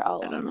would help. They're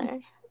all on there.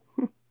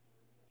 How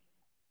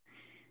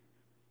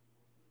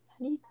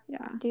do you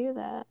do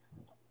that?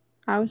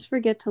 I always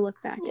forget to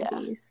look back at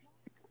these.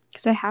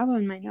 Because I have them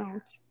in my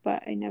notes,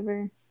 but I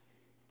never...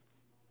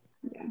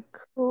 Yeah.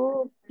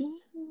 Cool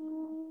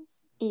beans.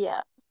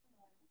 Yeah.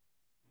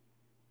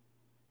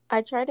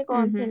 I try to go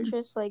on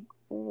Pinterest like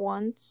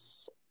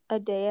once a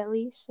day at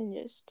least and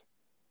just...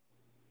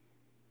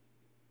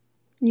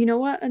 You know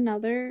what?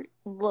 Another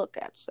look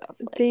at stuff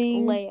like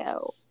thing,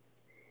 layout.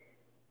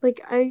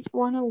 Like I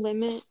want to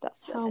limit stuff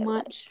how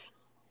much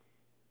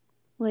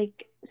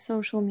like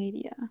social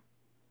media,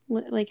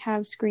 like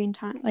have screen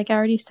time. Like I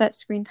already set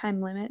screen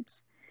time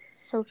limits.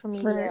 Social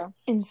media for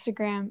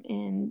Instagram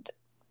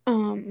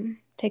and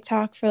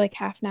TikTok for like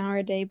half an hour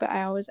a day, but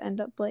I always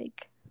end up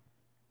like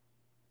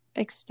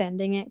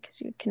extending it because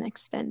you can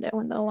extend it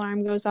when the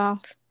alarm goes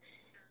off.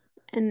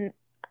 And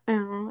I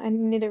don't know, I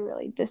need to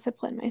really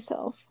discipline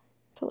myself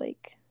to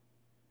like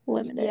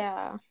limit it.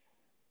 Yeah.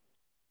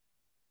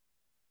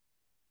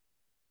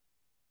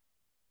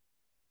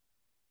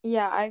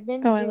 Yeah, I've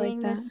been doing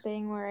this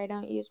thing where I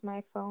don't use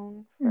my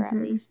phone for at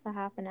least a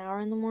half an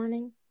hour in the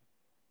morning.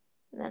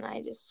 And then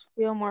I just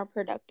feel more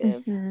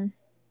productive.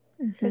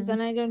 Because then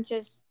I don't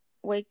just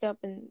wake up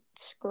and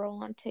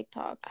scroll on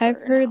TikTok for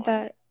I've heard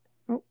that.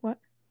 Oh, what?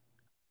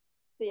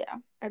 So yeah,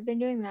 I've been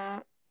doing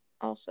that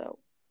also.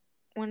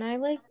 When I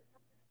like...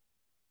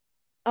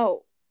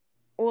 Oh,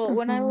 well,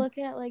 when I look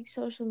at like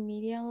social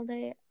media all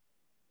day,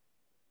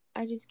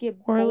 I just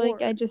get bored. Or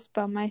like I just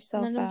bum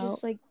myself and then I'm out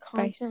just like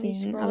by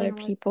seeing other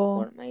people.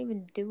 Like, what am I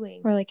even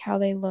doing? Or like how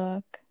they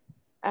look.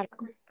 I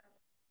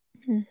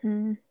don't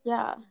know.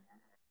 Yeah.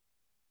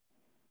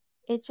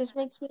 It just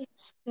makes me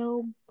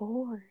so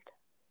bored.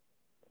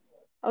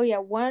 Oh yeah,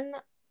 one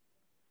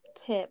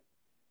tip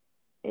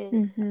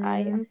is I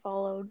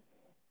unfollowed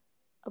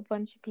a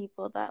bunch of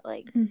people that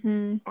like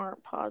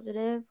aren't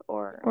positive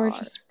or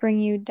just bring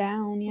you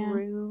down. Yeah.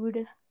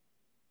 Rude,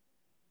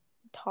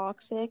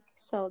 toxic.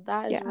 So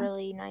that is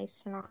really nice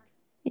to not.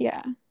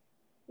 Yeah.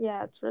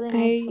 Yeah, it's really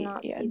nice to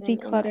not see them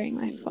decluttering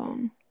my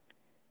phone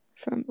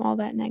from all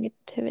that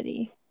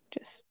negativity.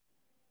 Just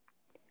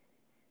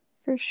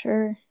for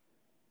sure.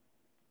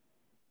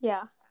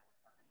 Yeah.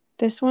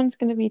 This one's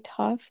gonna be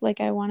tough.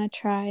 Like I want to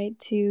try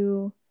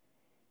to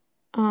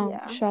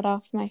shut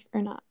off my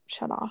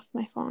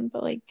phone,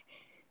 but like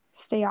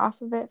stay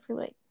off of it for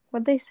like,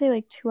 what'd they say,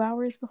 like 2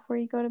 hours before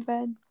you go to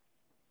bed?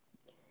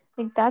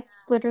 Like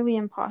that's literally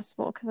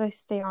impossible because I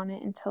stay on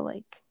it until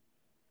like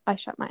I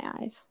shut my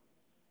eyes.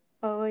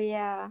 Oh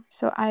yeah.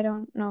 So I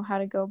don't know how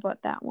to go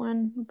about that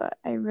one, but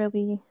I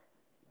really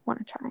want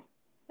to try.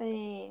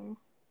 Same.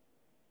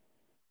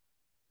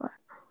 But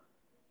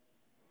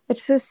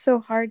it's just so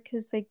hard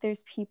because like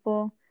there's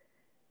people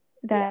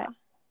that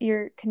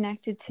you're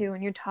connected to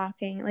and you're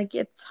talking. Like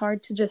it's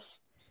hard to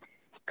just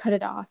cut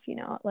it off, you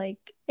know, at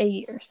like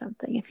 8 or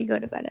something if you go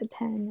to bed at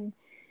 10.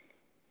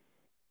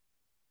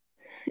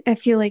 I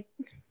feel like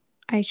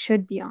I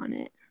should be on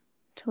it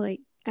to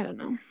like, I don't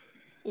know.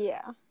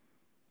 Yeah.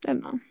 I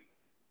don't know.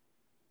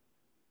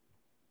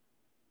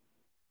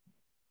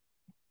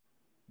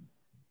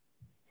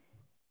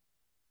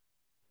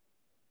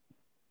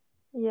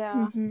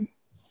 Yeah.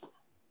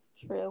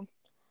 True.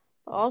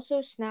 But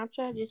also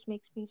Snapchat just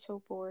makes me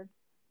so bored.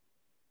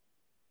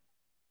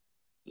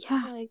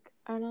 Yeah. Like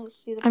I don't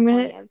see the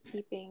point of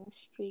keeping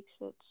streaks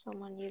with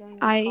someone you don't even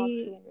talk to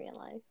in real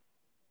life.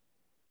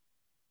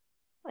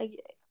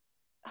 Like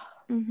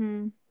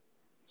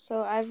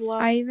So I've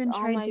lost I even all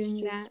tried my doing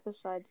streaks that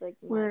besides like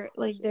where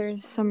like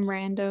there's some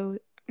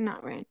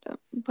not random,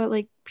 but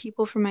like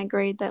people from my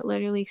grade that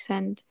literally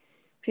send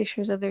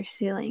pictures of their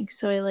ceiling.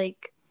 So I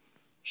like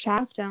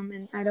shaft them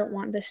and I don't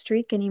want the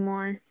streak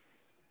anymore.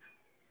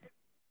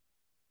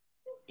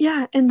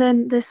 Yeah, and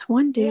then this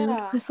one dude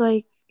was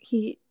like,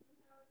 he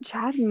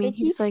chatted me.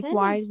 He's like,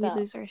 why did we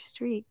lose our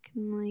streak?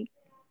 And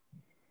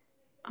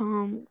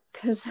I'm like,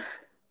 because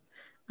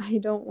I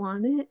don't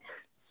want it.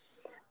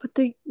 But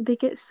they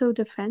get so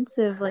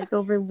defensive, like,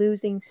 over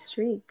losing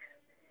streaks.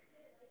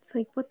 It's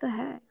like, what the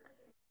heck?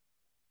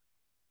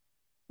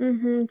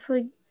 It's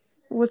like,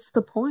 what's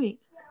the point?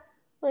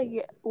 Like,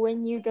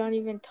 when you don't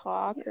even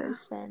talk or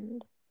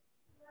send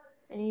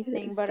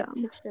anything but dumb.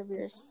 A picture of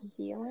your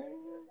ceiling?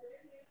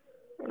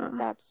 Like,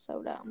 that's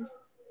so dumb.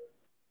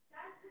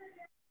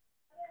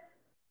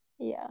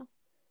 Yeah.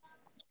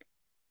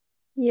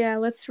 Yeah,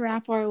 let's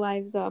wrap our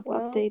lives up.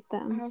 Well, update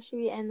them. How should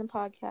we end the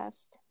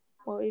podcast?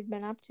 What we've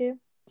been up to?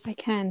 I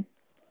can.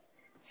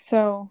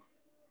 So,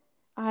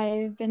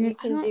 I've been.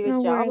 I don't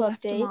know where I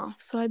left them off.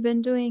 So I've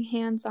been doing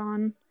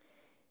hands-on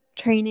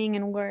training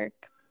and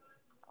work.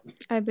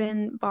 I've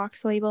been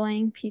box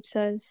labeling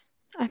pizzas.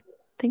 I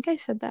think I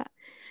said that,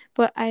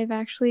 but I've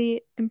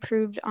actually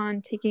improved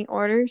on taking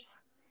orders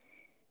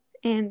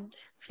and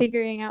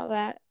figuring out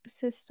that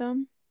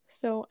system.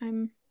 So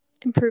I'm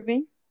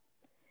improving.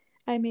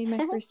 I made my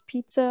first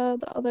pizza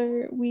the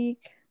other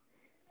week,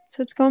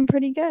 so it's going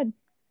pretty good.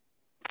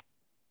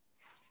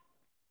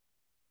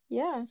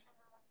 Yeah,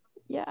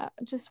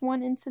 just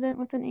one incident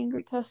with an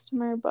angry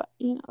customer, but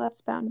you know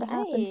that's bound to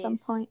happen at some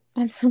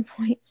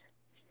point.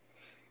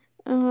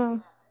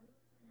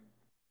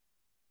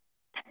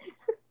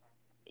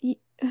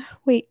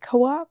 Wait,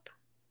 co-op?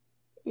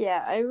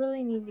 Yeah, I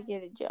really need to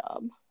get a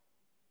job.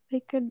 They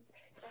could.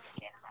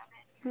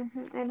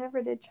 I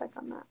never did check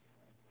on that.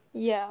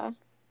 Yeah,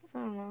 I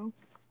don't know.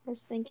 I was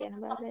thinking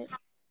about it.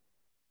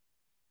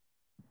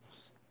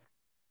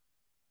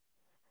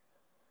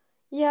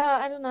 Yeah,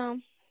 I don't know.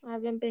 I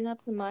haven't been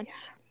up to much.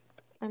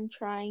 I'm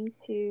trying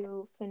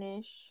to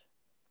finish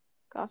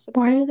Gossip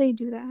Girl. Why do they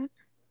do that?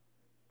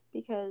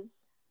 Because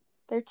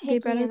they're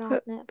taking it off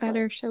Netflix. They better put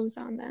better shows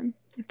on then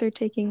if they're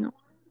taking them.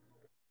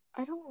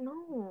 I don't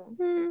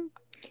know.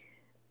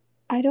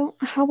 I don't.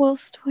 How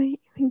else do I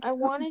even? I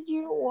wanted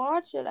you to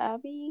watch it,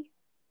 Abby.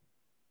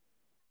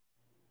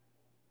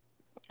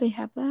 They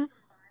have that?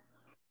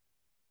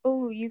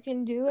 Oh, you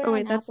can do it. Oh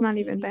wait, that's Apple not TV.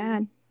 Even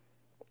bad.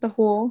 The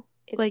whole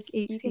like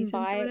 8 seasons or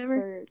whatever.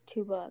 You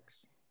can buy it for $2.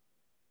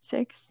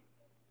 6.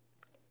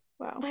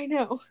 Wow. I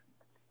know.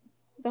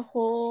 The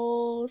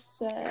whole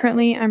set.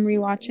 Currently, I'm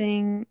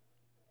rewatching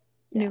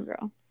New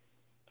Girl.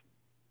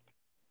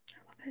 I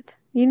love it.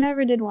 You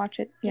never did watch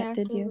it yet,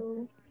 did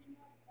you?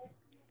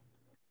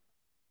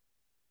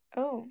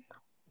 Oh.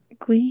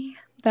 Glee?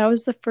 That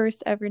was the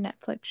first ever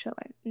Netflix show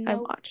I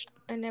watched.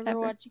 I never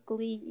watched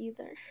Glee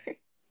either.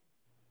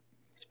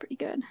 It's pretty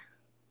good.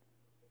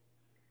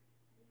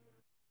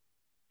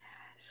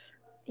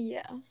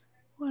 Yeah.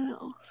 What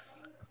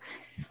else?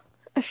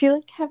 I feel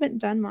like I haven't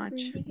done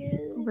much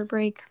over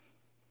break.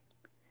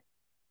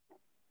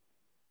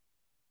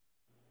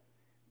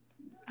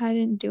 I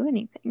didn't do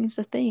anything. It's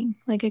a thing.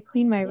 Like I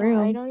cleaned my room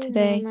I don't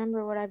today. even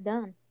remember what I've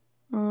done.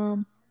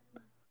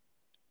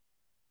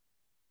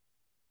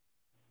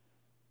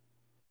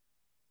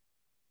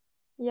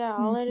 Yeah,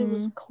 all I did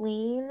was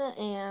clean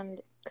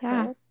and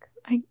cook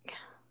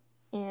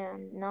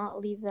and not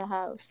leave the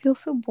house. I feel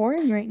so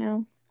boring right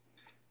now.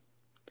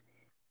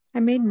 I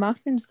made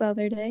muffins the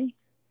other day.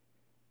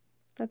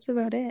 That's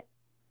about it.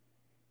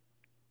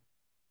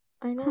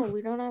 I know,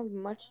 we don't have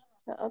much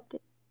to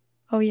update.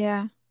 Oh,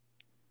 yeah.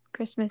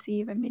 Christmas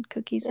Eve, I made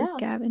cookies with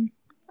Gavin.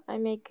 I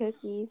made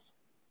cookies.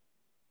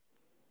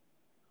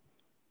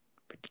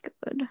 Pretty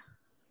good.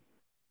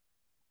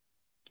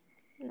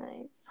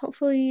 Nice.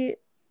 Hopefully,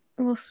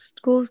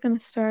 school's going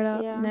to start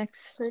up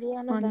next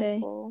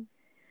Monday.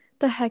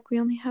 The heck,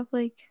 we only have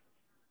like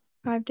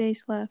 5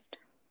 days left.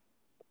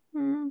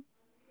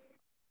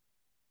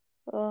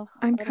 Ugh,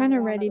 I'm kind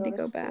of ready to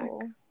go back.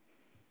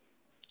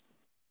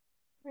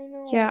 I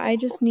know. Yeah, I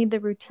just need the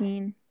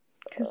routine.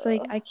 Because,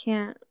 like, I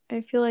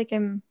feel like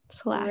I'm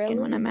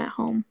slacking when I'm at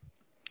home.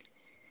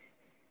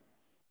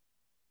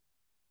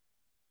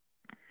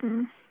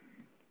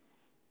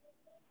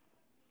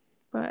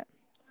 But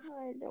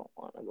I don't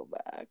want to go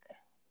back.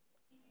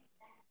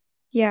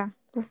 Yeah,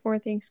 before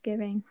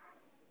Thanksgiving.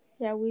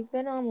 Yeah, we've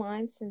been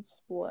online since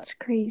what? It's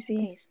crazy.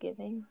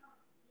 Thanksgiving.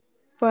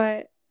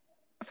 But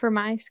for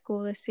my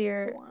school this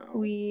year,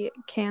 we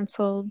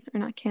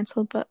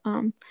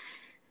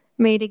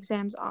made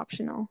exams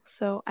optional.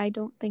 So I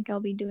don't think I'll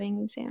be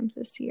doing exams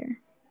this year.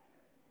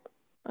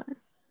 But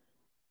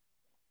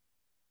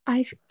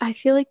I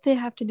feel like they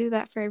have to do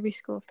that for every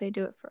school if they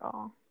do it for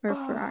all or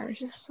for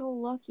ours. You're so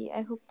lucky.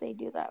 I hope they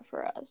do that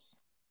for us.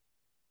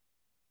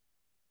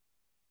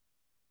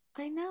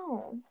 I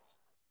know.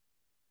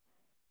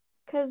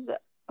 Because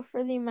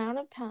for the amount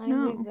of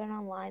time we've been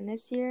online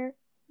this year,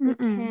 we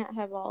can't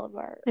have all of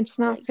our It's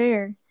not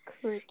fair.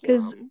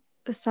 Because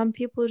some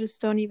people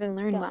just don't even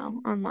learn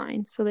well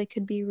online. So they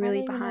could be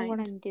really behind. I don't even know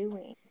what I'm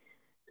doing.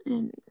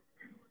 And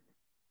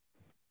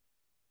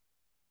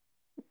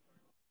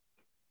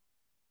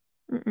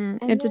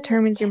It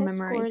determines your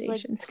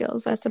memorization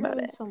skills. That's about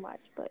it. So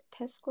much, but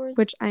test scores,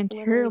 which I'm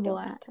terrible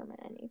don't at. Determine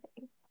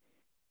anything.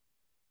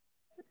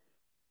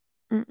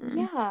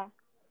 Yeah,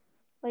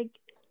 like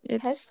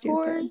it's test stupid.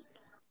 Scores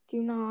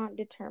do not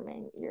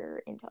determine your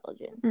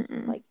intelligence.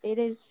 Like it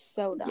is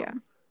so dumb. Yeah.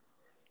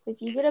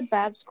 If you get a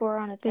bad score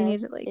on a test, need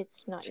to,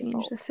 it's not change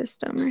your fault. the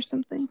system or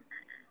something.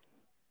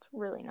 It's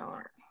really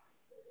not.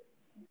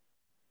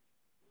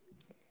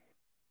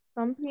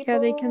 Some people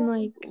they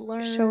can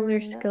show their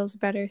skills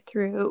better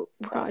through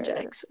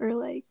projects or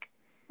I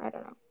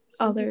don't know.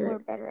 Some people are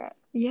better at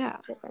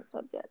different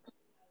subjects.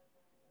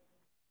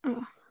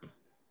 Oh.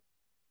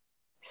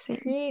 Same.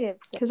 Creative.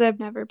 Because I've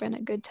never been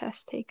a good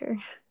test taker.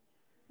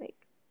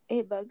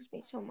 It bugs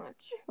me so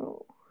much.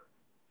 Oh.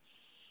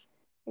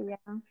 Yeah.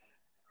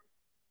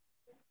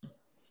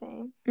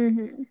 Same.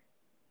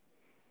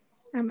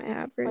 I'm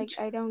average.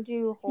 I don't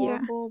do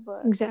horrible,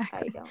 but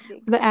exactly. I don't do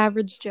good. The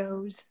average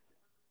Joes.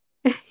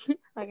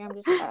 I'm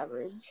just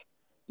average.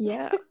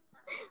 Yeah.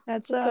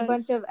 That's just a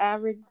bunch of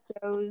average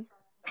Joes.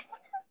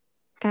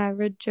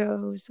 Average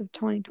Joes of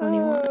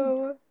 2021.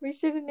 Oh, we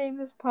should have named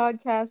this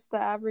podcast The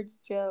Average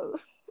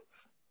Joes.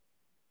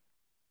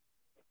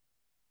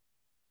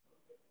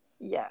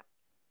 Yeah.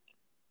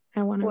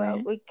 I want to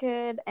rant. We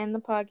could end the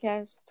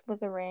podcast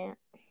with a rant.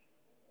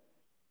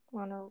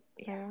 Want to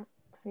rant?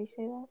 How do you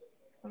say that?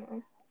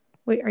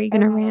 Wait, are you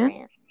going to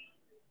rant?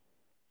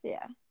 So,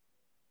 yeah.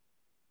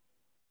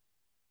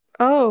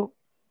 Oh,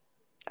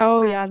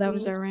 yeah, that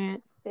was our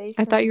rant.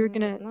 I thought you were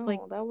going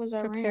to, that was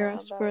our prepare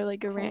rant us for, a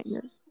rant.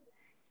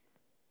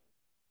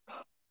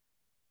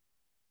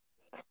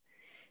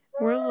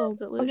 We're a little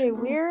delusional.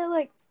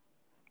 Okay,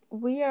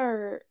 we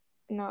are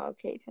not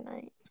okay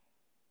tonight.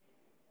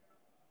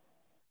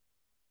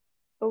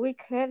 But we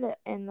could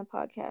end the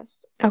podcast.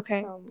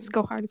 Okay, let's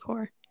go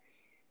hardcore.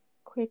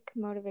 Quick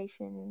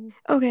motivation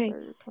for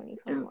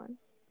 2021.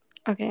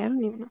 Okay, I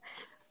don't even know.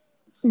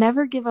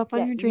 Never give up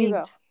on your dreams. You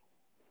go.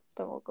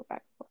 Then we'll go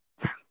back.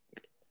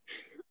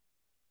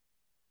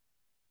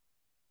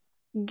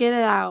 Get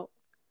it out.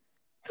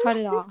 Cut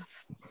it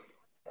off.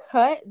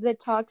 Cut the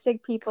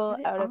toxic people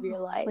out of your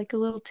life. Like a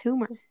little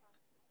tumor.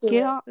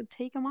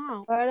 Take them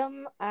out. Cut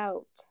them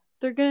out.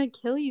 They're going to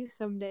kill you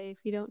someday if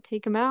you don't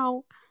take them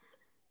out.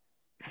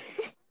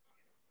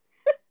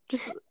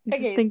 just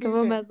think of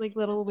them as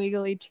little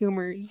wiggly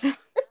tumors.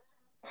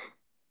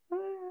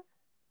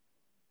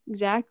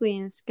 Exactly,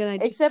 and it's gonna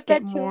just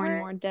get more and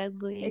more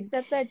deadly.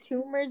 Except that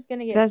tumor is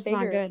gonna get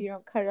bigger if you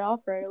don't cut it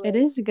off right away. It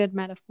is a good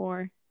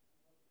metaphor.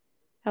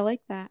 I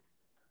like that.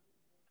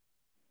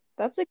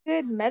 That's a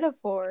good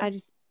metaphor. I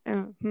just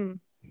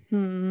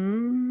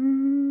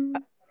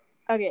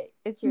Okay,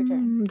 it's your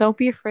turn. Don't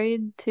be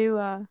afraid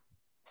to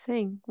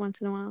sing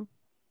once in a while.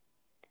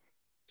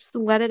 Just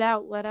let it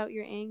out. Let out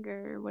your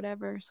anger or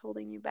whatever's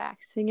holding you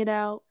back. Sing it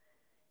out.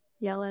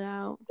 Yell it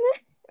out.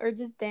 Or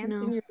just dance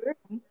in your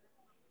room.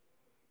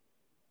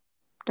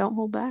 Don't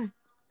hold back.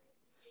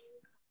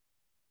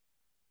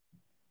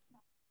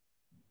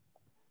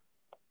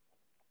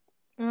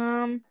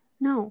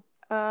 No.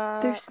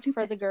 They're stupid.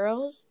 For the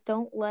girls,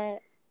 don't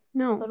let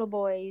little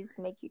boys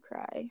make you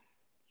cry.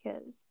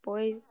 Because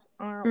boys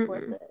aren't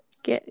worth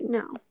it.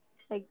 No.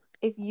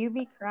 If you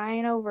be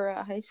crying over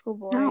a high school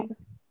boy...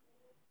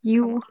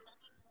 No.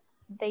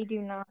 They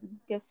do not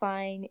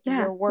define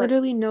your worth.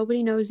 Literally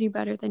nobody knows you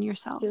better than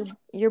yourself.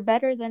 You're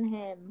better than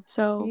him.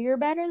 So you're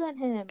better than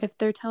him. If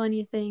they're telling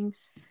you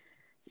things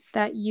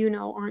that you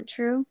know aren't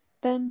true,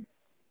 then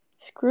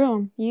screw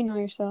them. You know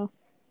yourself.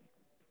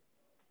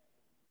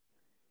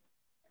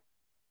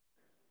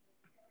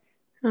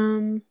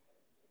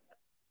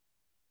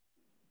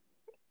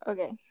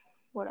 Okay.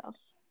 What else?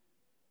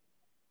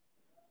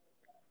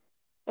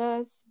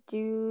 Just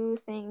do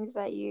things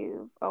that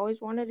you've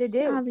always wanted to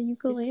do. The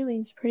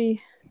ukulele is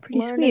pretty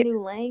learn sweet. A new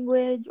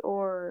language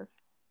or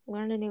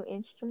learn a new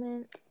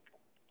instrument.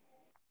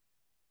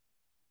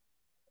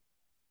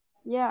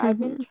 Yeah, I've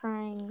been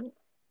trying.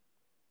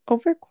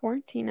 Over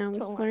quarantine, I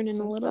was learning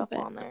a little bit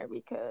on there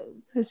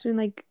because I was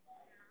doing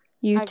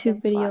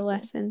YouTube video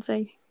lessons.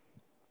 I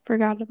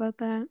forgot about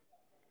that.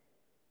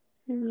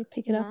 And you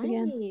pick it up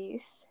again.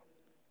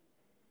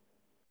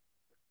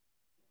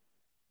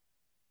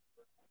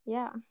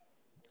 Yeah.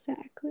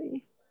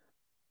 Exactly.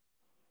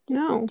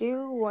 Just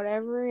do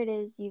whatever it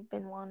is you've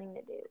been wanting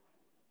to do.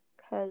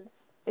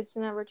 Because it's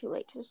never too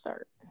late to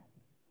start.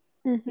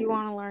 If you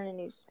want to learn a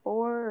new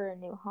sport or a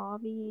new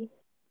hobby,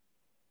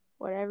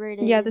 whatever it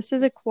is. Yeah, this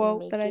is a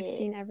quote that I've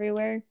seen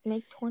everywhere.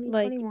 Make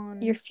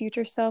 2021 your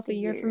future self a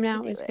year from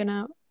now is going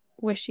to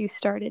wish you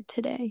started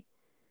today.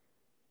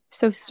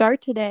 So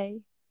start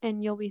today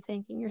and you'll be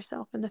thanking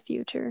yourself in the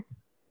future.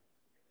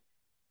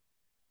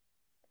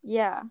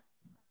 Yeah.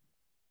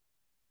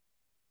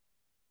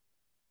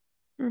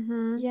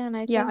 Yeah, and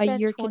I think a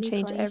year can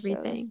change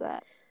everything.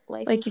 That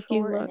life is if short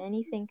you look, and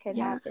anything could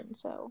happen,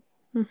 so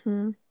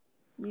you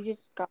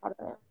just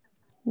gotta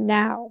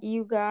now.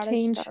 You gotta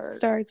change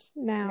starts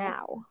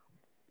now.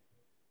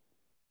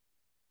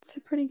 It's a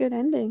pretty good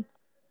ending.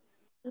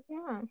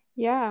 Yeah.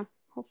 Yeah.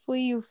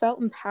 Hopefully you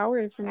felt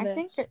empowered from this. I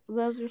think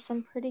those are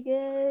some pretty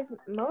good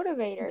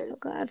motivators. I'm so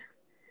glad.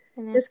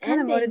 And then this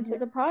kind of motivated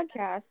the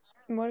podcast.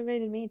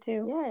 Motivated me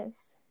too.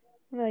 Yes.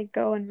 Like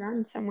go and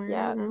run somewhere.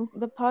 Yeah. I don't know.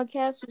 The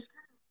podcast was...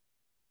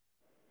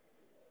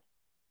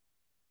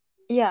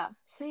 Yeah,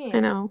 same. I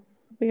know.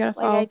 We gotta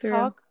follow through. I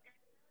talk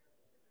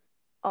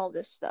all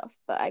this stuff,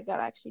 but I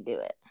gotta actually do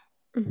it.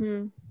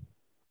 Mm-hmm.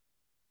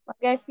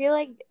 Like I feel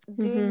like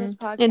doing this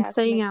podcast and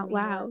saying makes out me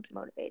loud,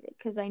 more motivated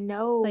because I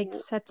know like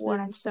sets it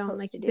in stone.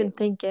 Like you can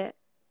think it.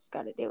 Just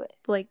gotta do it.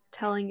 Like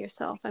telling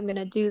yourself, "I'm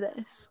gonna do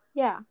this."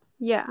 Yeah.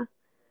 Yeah.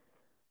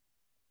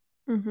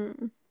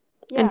 Mm-hmm.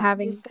 Yeah, and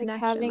having connection, like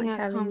having a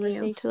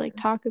conversation you to like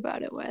talk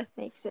about it with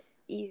makes it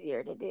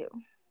easier to do.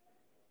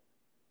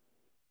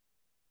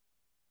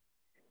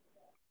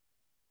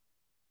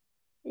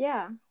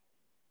 Yeah.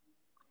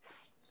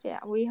 So yeah,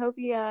 we hope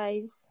you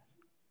guys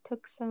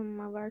took some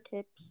of our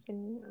tips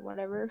and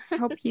whatever.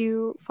 Hope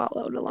you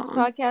followed along. This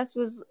podcast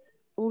was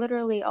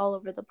literally all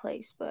over the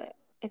place, but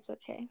it's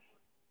okay.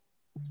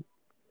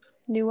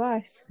 New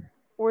us.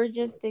 We're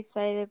just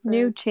excited for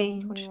new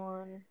change.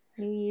 2021.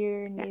 New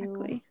year,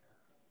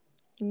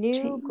 new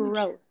change.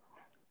 Growth.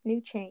 New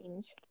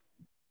change.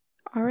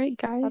 All right,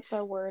 guys. That's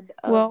our word.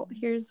 Well,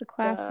 here's the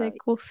classic.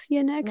 We'll see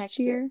you next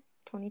year.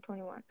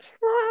 2021.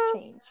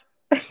 Change.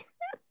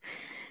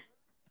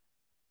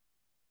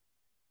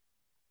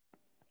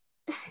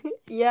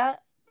 Yeah.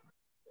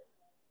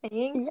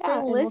 Thanks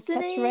for listening.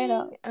 We'll catch you right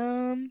up.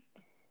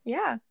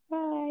 Yeah.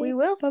 Bye. We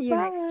will see you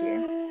next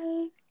year.